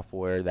piece of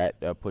software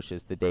that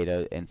pushes the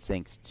data and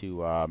syncs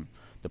to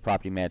the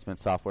property management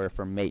software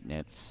for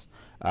maintenance.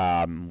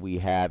 We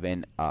have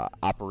an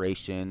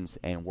operations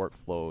and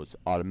workflows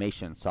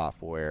automation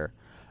software,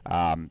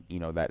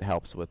 that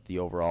helps with the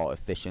overall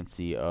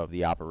efficiency of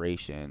the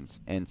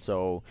operations. And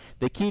so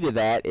the key to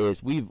that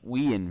is we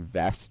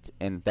invest,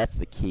 and that's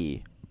the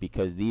key,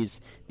 because these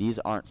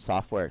aren't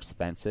software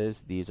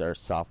expenses, these are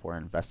software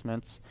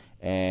investments.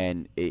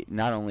 And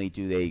not only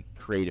do they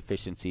create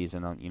efficiencies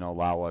and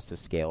allow us to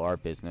scale our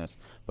business,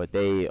 but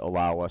they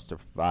allow us to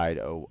provide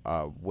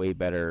a way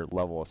better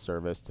level of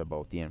service to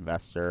both the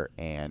investor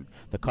and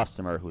the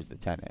customer, who's the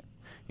tenant.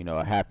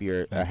 A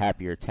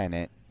happier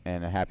tenant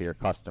and a happier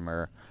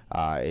customer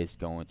is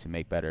going to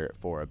make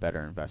a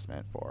better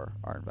investment for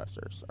our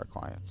investors, our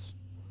clients.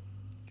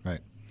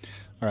 Right.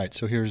 All right,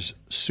 so here's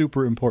a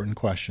super important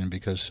question,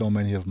 because so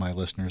many of my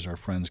listeners are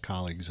friends,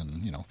 colleagues,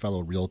 and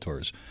fellow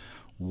realtors.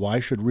 Why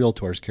should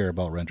realtors care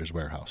about Renters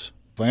Warehouse?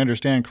 If I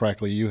understand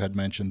correctly, you had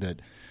mentioned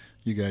that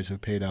you guys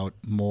have paid out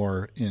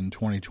more in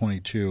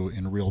 2022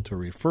 in realtor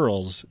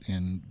referrals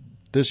in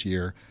this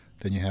year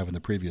than you have in the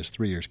previous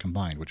 3 years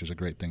combined, which is a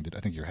great thing. I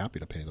think you're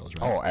happy to pay those,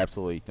 right? Oh,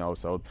 absolutely. No,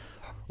 so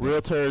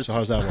realtors. So how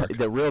does that work?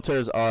 The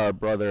realtors are our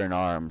brother in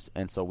arms,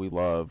 and so we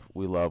love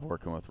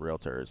working with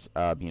realtors.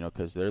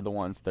 Because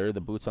they're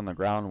the boots on the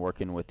ground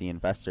working with the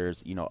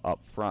investors,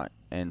 up front.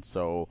 And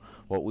so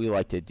what we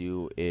like to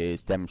do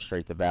is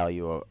demonstrate the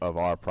value of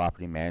our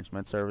property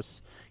management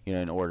service,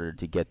 in order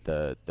to get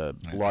the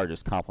right.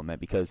 largest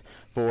compliment. Because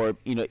for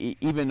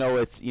even though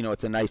it's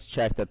a nice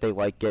check that they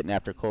like getting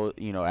after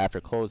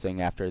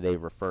closing, after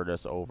they've referred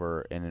us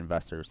over, an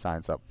investor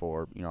signs up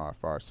for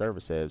for our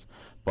services,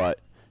 but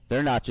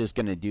they're not just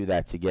going to do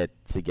that to get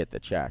the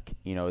check.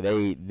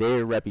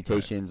 Their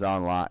reputation's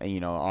on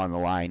the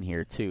line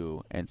here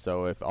too. And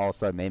so if all of a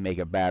sudden they make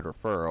a bad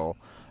referral,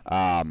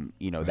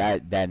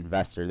 that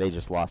investor, they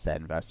just lost that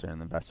investor,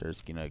 and the investor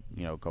is going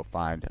to go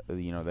find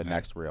the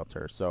next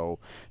realtor. So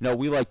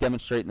we like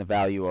demonstrating the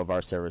value of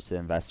our service to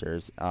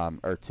investors,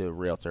 or to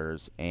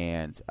realtors.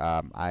 And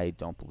I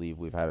don't believe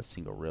we've had a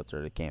single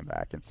realtor that came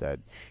back and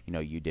said,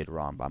 you did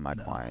wrong by my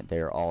client. They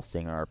are all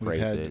singing our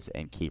praises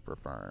and keep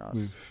referring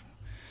us.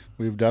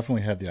 We've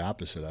definitely had the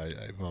opposite.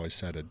 I've always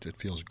said it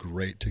feels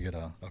great to get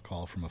a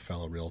call from a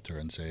fellow realtor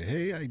and say,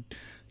 hey, I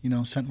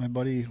sent my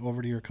buddy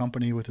over to your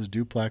company with his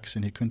duplex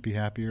and he couldn't be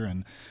happier,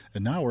 and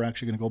now we're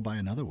actually going to go buy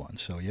another one.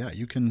 So yeah,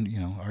 you can,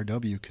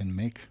 RW can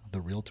make the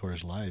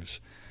realtors'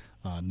 lives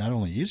not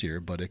only easier,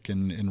 but it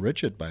can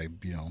enrich it by,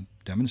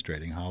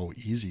 demonstrating how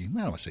easy, I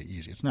don't want to say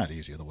easy, it's not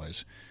easy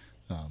otherwise,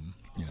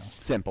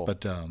 simple.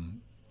 But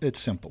it's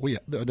simple.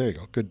 There you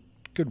go.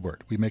 Good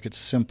word. We make it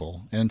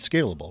simple and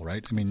scalable,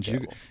 right? I mean,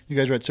 you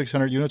guys are at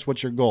 600 units.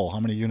 What's your goal? How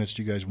many units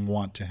do you guys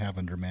want to have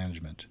under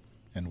management,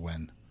 and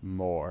when?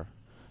 More.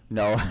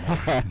 No,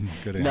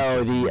 Good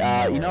answer.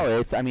 No.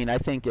 It's. I mean, I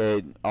think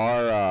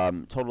our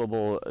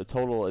total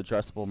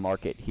addressable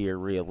market here,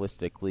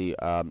 realistically,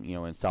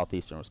 in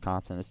southeastern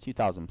Wisconsin, is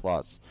 2,000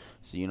 plus.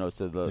 So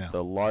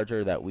the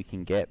larger that we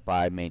can get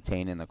by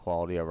maintaining the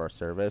quality of our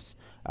service,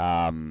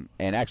 and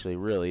actually,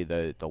 really,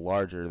 the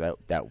larger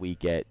that we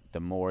get, the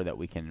more that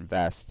we can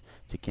invest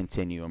to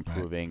continue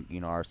improving,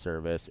 our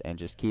service, and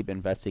just keep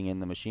investing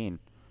in the machine.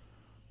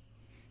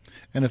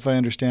 And if I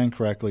understand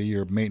correctly,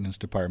 your maintenance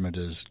department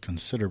is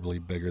considerably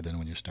bigger than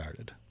when you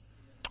started.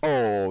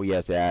 Oh,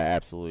 yes,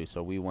 absolutely.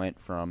 So we went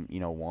from,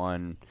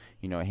 one,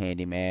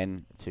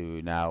 handyman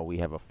to now we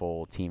have a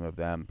full team of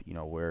them.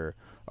 Where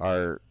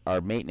our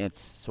maintenance,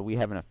 so we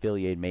have an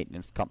affiliated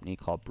maintenance company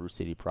called Brew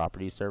City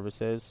Property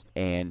Services,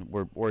 and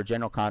we're a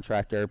general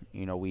contractor.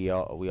 We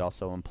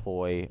also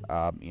employ,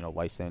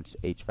 licensed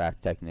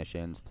HVAC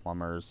technicians,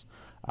 plumbers,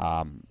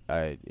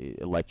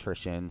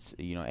 electricians,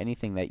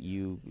 anything that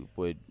you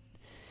would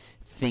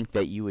think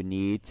that you would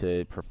need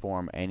to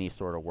perform any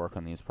sort of work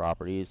on these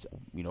properties,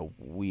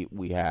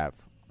 we have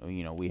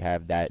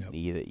that. Yep.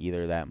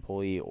 either that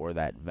employee or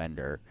that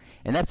vendor,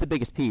 and that's the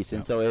biggest piece. Yep.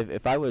 And so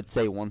if I would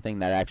say one thing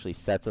that actually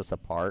sets us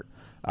apart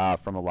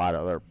from a lot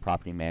of other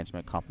property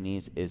management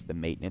companies is the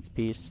maintenance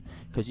piece,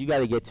 because you got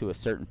to get to a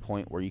certain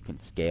point where you can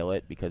scale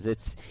it, because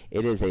it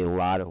is a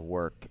lot of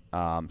work,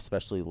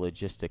 especially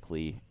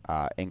logistically,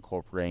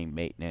 incorporating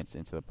maintenance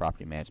into the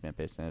property management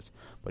business.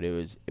 But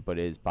it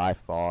is by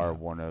far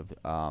one of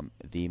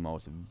the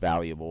most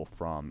valuable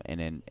from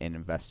an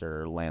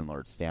investor or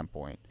landlord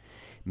standpoint.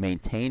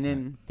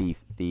 Maintaining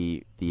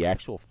the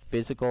actual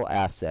physical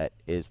asset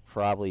is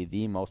probably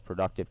the most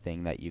productive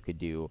thing that you could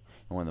do,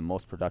 and one of the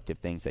most productive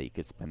things that you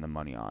could spend the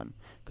money on.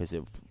 Because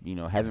if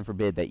heaven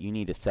forbid that you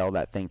need to sell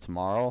that thing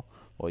tomorrow,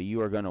 well, you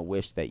are going to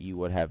wish that you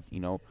would have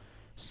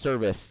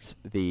serviced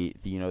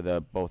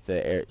both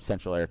the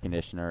central air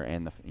conditioner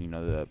and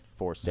the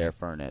forced air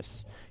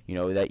furnace.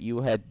 That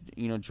you had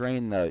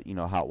drained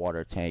the hot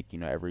water tank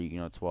every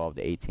 12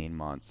 to 18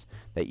 months.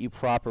 That you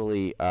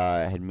properly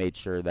had made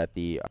sure that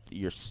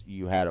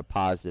you had a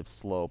positive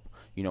slope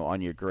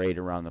on your grade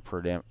around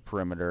the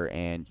perimeter,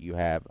 and you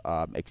have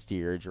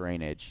exterior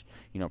drainage,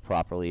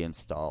 properly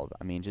installed.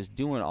 I mean, just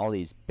doing all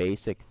these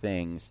basic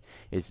things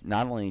is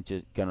not only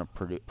just going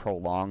to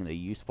prolong the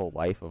useful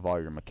life of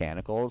all your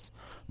mechanicals,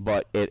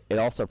 but it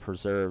also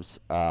preserves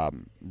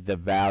the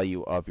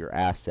value of your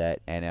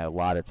asset, and a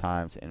lot of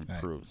times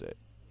improves it.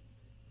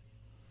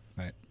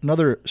 Right.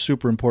 Another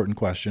super important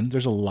question.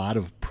 There's a lot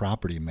of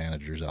property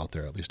managers out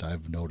there. At least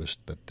I've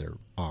noticed that there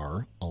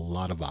are a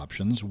lot of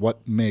options.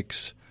 What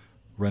makes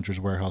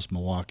Renters Warehouse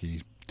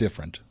Milwaukee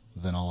different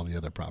than all of the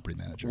other property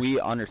managers? We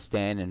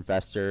understand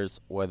investors,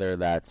 whether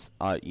that's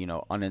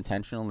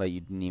unintentional, that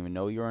you didn't even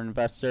know you're an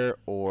investor,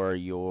 or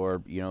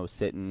you're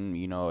sitting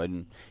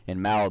in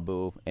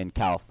Malibu in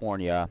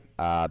California,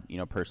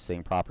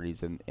 purchasing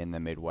properties in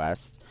the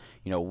Midwest.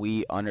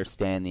 We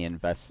understand the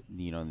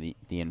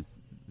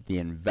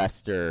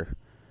investor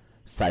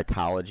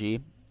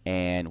psychology,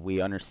 and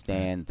we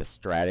understand the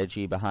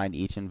strategy behind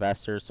each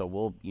investor.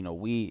 So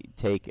we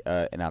take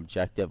an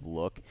objective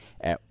look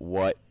at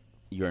what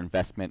your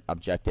investment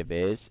objective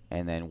is,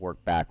 and then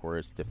work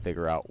backwards to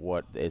figure out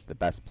what is the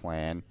best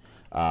plan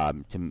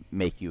to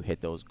make you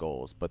hit those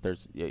goals. But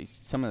there's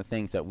some of the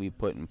things that we've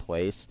put in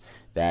place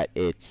that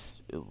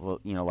it's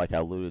like I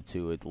alluded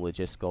to, a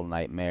logistical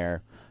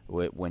nightmare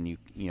when you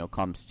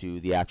comes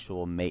to the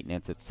actual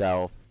maintenance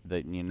itself.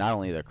 Not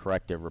only the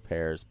corrective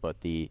repairs,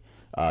 but the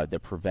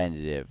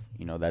preventative.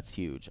 That's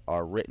huge.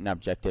 Our written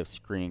objective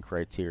screening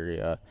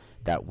criteria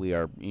that we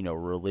are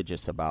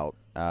religious about.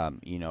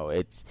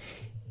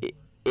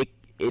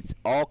 It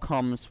all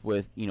comes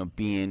with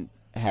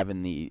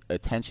having the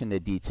attention to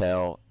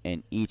detail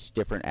in each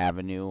different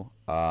avenue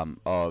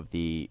of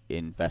the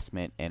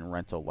investment and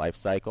rental life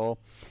cycle,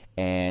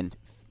 and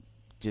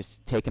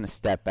just taking a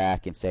step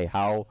back and say,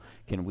 how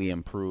can we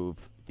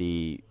improve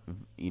the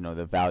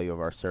value of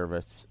our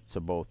service to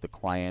both the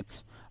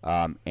client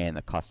and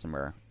the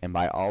customer. And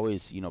by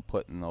always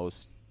putting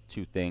those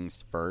two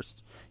things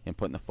first and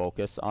putting the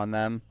focus on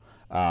them,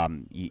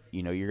 you're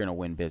going to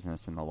win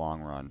business in the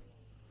long run.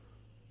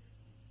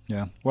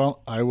 Yeah.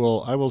 Well, I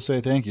will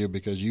say thank you,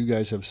 because you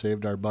guys have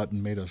saved our butt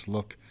and made us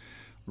look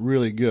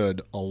really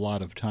good a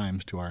lot of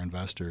times to our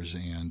investors.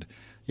 And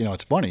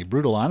it's funny,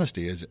 brutal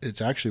honesty is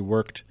it's actually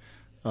worked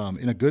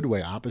in a good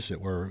way opposite,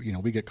 where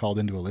we get called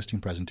into a listing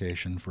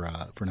presentation for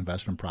an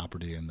investment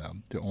property, and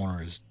the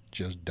owner is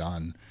just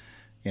done,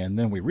 and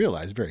then we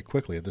realize very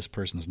quickly that this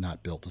person's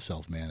not built to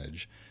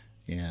self-manage,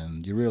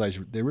 and you realize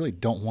they really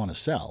don't want to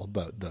sell.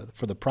 But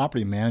for the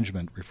property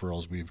management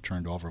referrals we've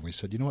turned over, we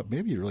said,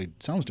 maybe it really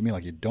sounds to me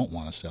like you don't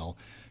want to sell.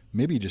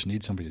 Maybe you just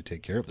need somebody to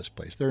take care of this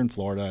place. They're in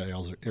Florida,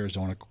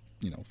 Arizona,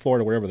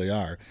 Florida, wherever they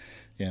are,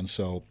 and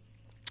so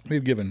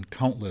we've given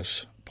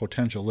countless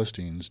potential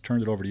listings,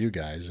 turned it over to you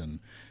guys, and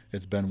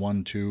it's been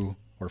 1, 2,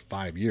 or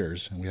 5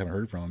 years, and we haven't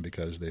heard from them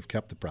because they've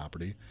kept the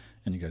property,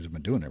 and you guys have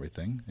been doing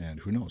everything.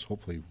 And who knows?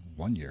 Hopefully,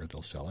 1 year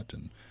they'll sell it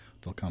and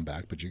they'll come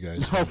back. But you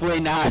guys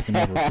hopefully not taken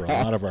over for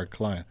a lot of our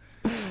clients.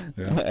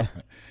 Yeah.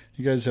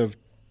 You guys have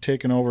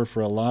taken over for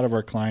a lot of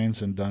our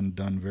clients and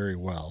done very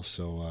well.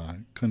 So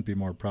couldn't be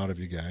more proud of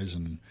you guys,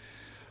 and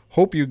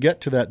hope you get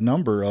to that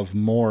number of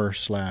more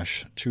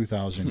 /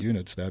 2,000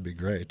 units. That'd be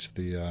great.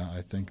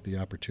 I think the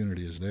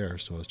opportunity is there,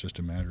 so it's just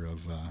a matter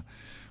of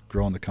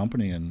growing the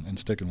company and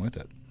sticking with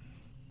it.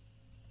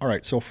 All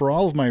right, so for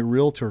all of my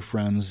realtor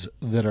friends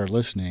that are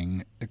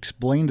listening,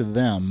 explain to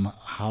them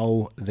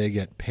how they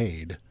get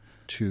paid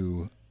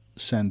to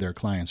send their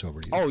clients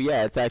over to you. Oh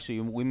yeah, it's actually,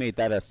 we made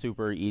that a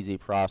super easy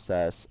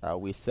process.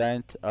 We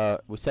set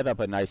up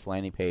a nice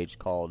landing page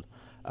called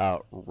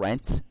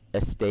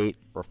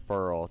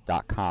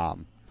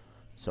rentestatereferral.com.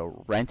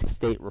 So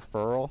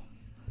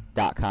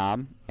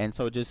rentestatereferral.com, and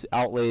so it just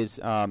outlays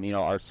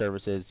our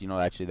services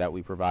actually that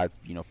we provide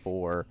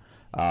for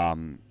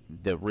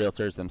the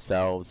realtors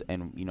themselves,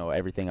 and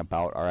everything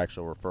about our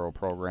actual referral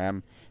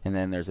program. And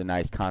then there's a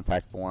nice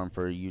contact form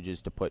for you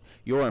just to put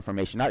your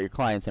information, not your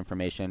client's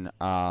information.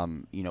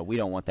 We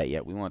don't want that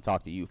yet. We want to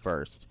talk to you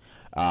first.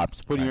 So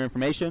put in your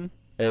information.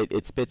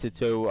 It spits it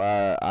to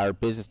our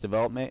business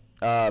development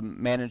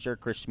manager,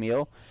 Chris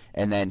Schmiel,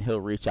 and then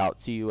he'll reach out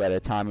to you at a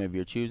time of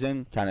your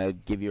choosing, kind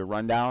of give you a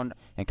rundown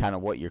and kind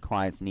of what your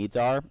client's needs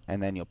are,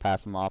 and then you'll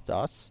pass them off to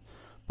us,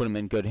 put them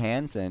in good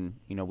hands, and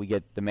we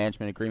get the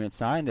management agreement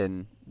signed,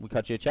 and we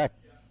cut you a check.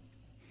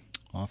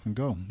 Off and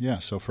go. Yeah,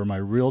 so for my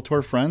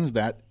realtor friends,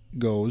 that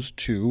goes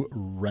to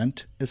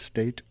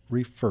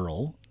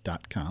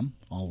rentestatereferral.com,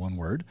 all one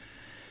word.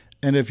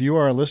 And if you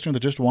are a listener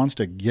that just wants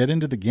to get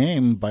into the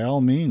game, by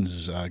all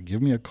means,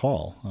 give me a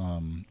call.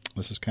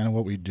 This is kind of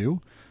what we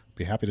do.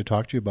 Be happy to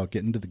talk to you about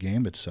getting into the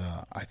game. It's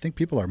I think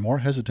people are more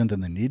hesitant than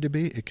they need to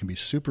be. It can be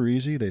super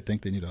easy. They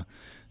think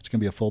it's going to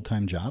be a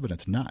full-time job, and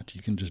it's not.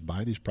 You can just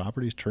buy these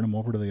properties, turn them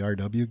over to the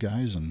RW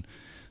guys, and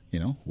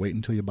wait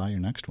until you buy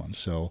your next one.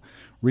 So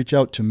reach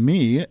out to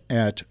me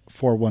at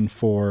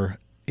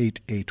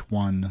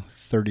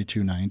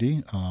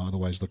 414-881-3290.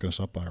 Otherwise, look us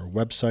up. Our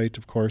website,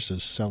 of course,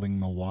 is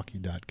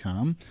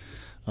sellingmilwaukee.com.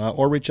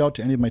 Or reach out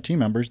to any of my team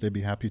members. They'd be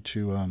happy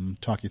to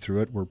talk you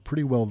through it. We're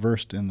pretty well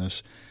versed in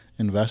this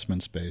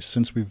investment space.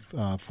 Since we've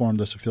formed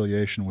this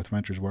affiliation with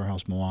Renters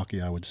Warehouse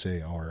Milwaukee, I would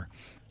say our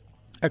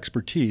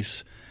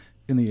expertise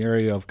in the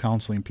area of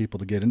counseling people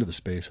to get into the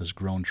space has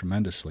grown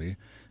tremendously.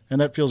 And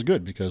that feels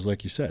good because,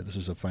 like you said, this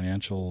is a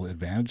financial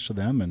advantage to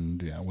them.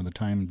 And when the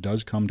time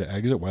does come to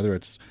exit, whether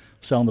it's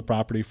selling the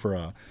property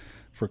for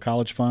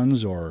college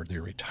funds, or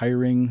they're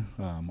retiring,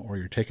 or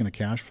you're taking the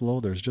cash flow,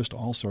 there's just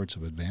all sorts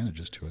of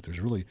advantages to it. There's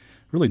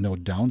really no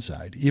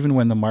downside. Even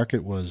when the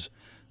market was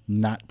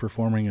not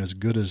performing as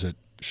good as it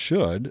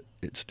should,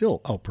 it's still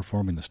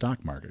outperforming the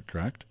stock market,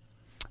 correct?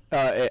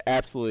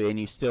 Absolutely, and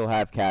you still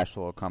have cash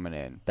flow coming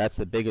in. That's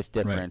the biggest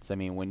difference. Right. I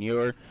mean, when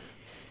your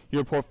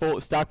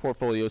stock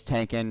portfolio is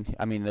tanking,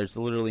 I mean, there's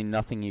literally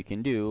nothing you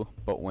can do.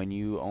 But when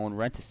you own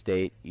rent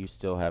estate, you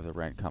still have the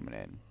rent coming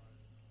in.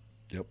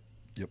 Yep.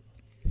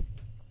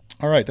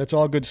 All right, that's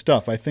all good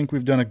stuff. I think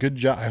we've done a good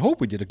job. I hope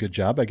we did a good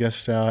job. I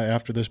guess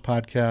after this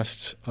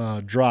podcast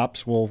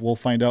drops, we'll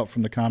find out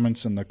from the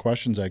comments and the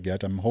questions I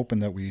get. I'm hoping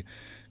that we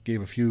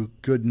gave a few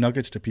good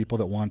nuggets to people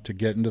that want to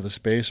get into the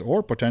space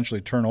or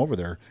potentially turn over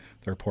their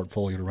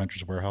portfolio to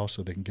Renters Warehouse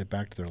so they can get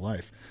back to their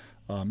life.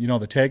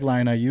 The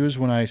tagline I use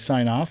when I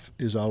sign off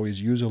is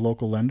always use a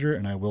local lender,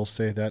 and I will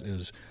say that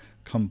is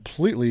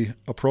completely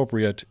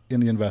appropriate in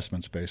the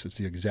investment space. It's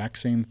the exact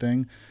same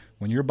thing.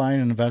 When you're buying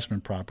an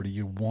investment property,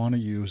 you want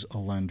to use a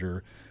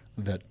lender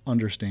that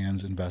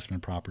understands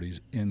investment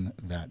properties in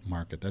that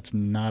market. That's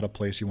not a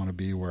place you want to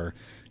be where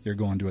you're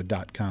going to a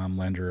 .com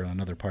lender in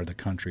another part of the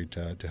country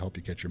to help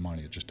you get your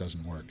money. It just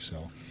doesn't work.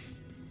 So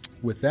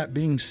with that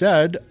being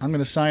said, I'm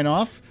going to sign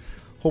off.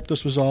 Hope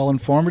this was all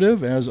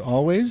informative. As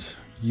always,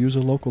 use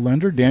a local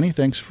lender. Danny,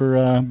 thanks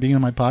for being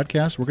on my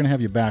podcast. We're going to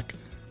have you back,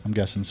 I'm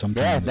guessing,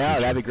 sometime. Yeah,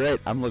 that'd be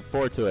great. I'm looking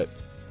forward to it.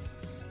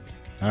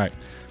 All right.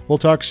 We'll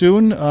talk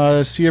soon.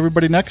 See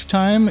everybody next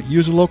time.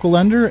 Use a local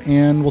lender,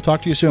 and we'll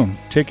talk to you soon.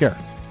 Take care.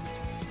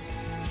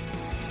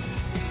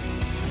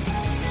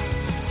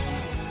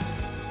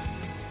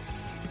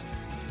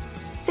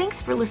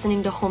 Thanks for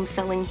listening to Home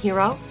Selling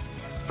Hero.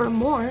 For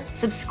more,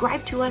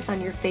 subscribe to us on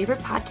your favorite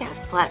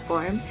podcast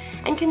platform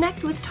and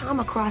connect with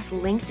Tom across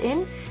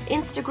LinkedIn,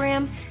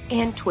 Instagram,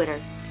 and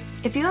Twitter.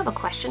 If you have a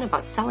question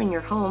about selling your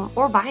home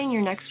or buying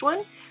your next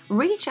one,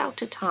 reach out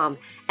to Tom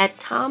at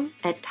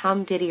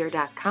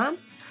tom@tomdidier.com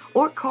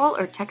or call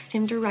or text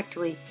him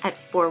directly at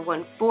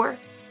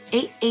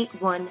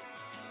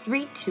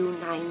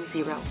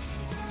 414-881-3290.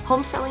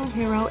 Home Selling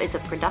Hero is a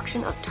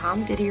production of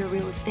Tom Didier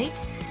Real Estate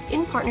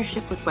in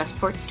partnership with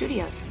Westport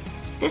Studios.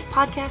 This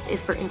podcast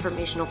is for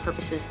informational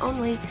purposes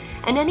only,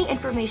 and any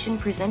information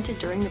presented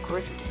during the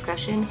course of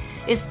discussion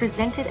is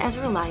presented as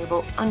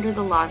reliable under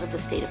the laws of the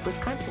state of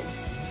Wisconsin.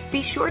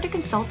 Be sure to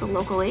consult a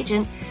local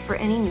agent for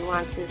any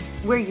nuances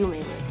where you may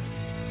live.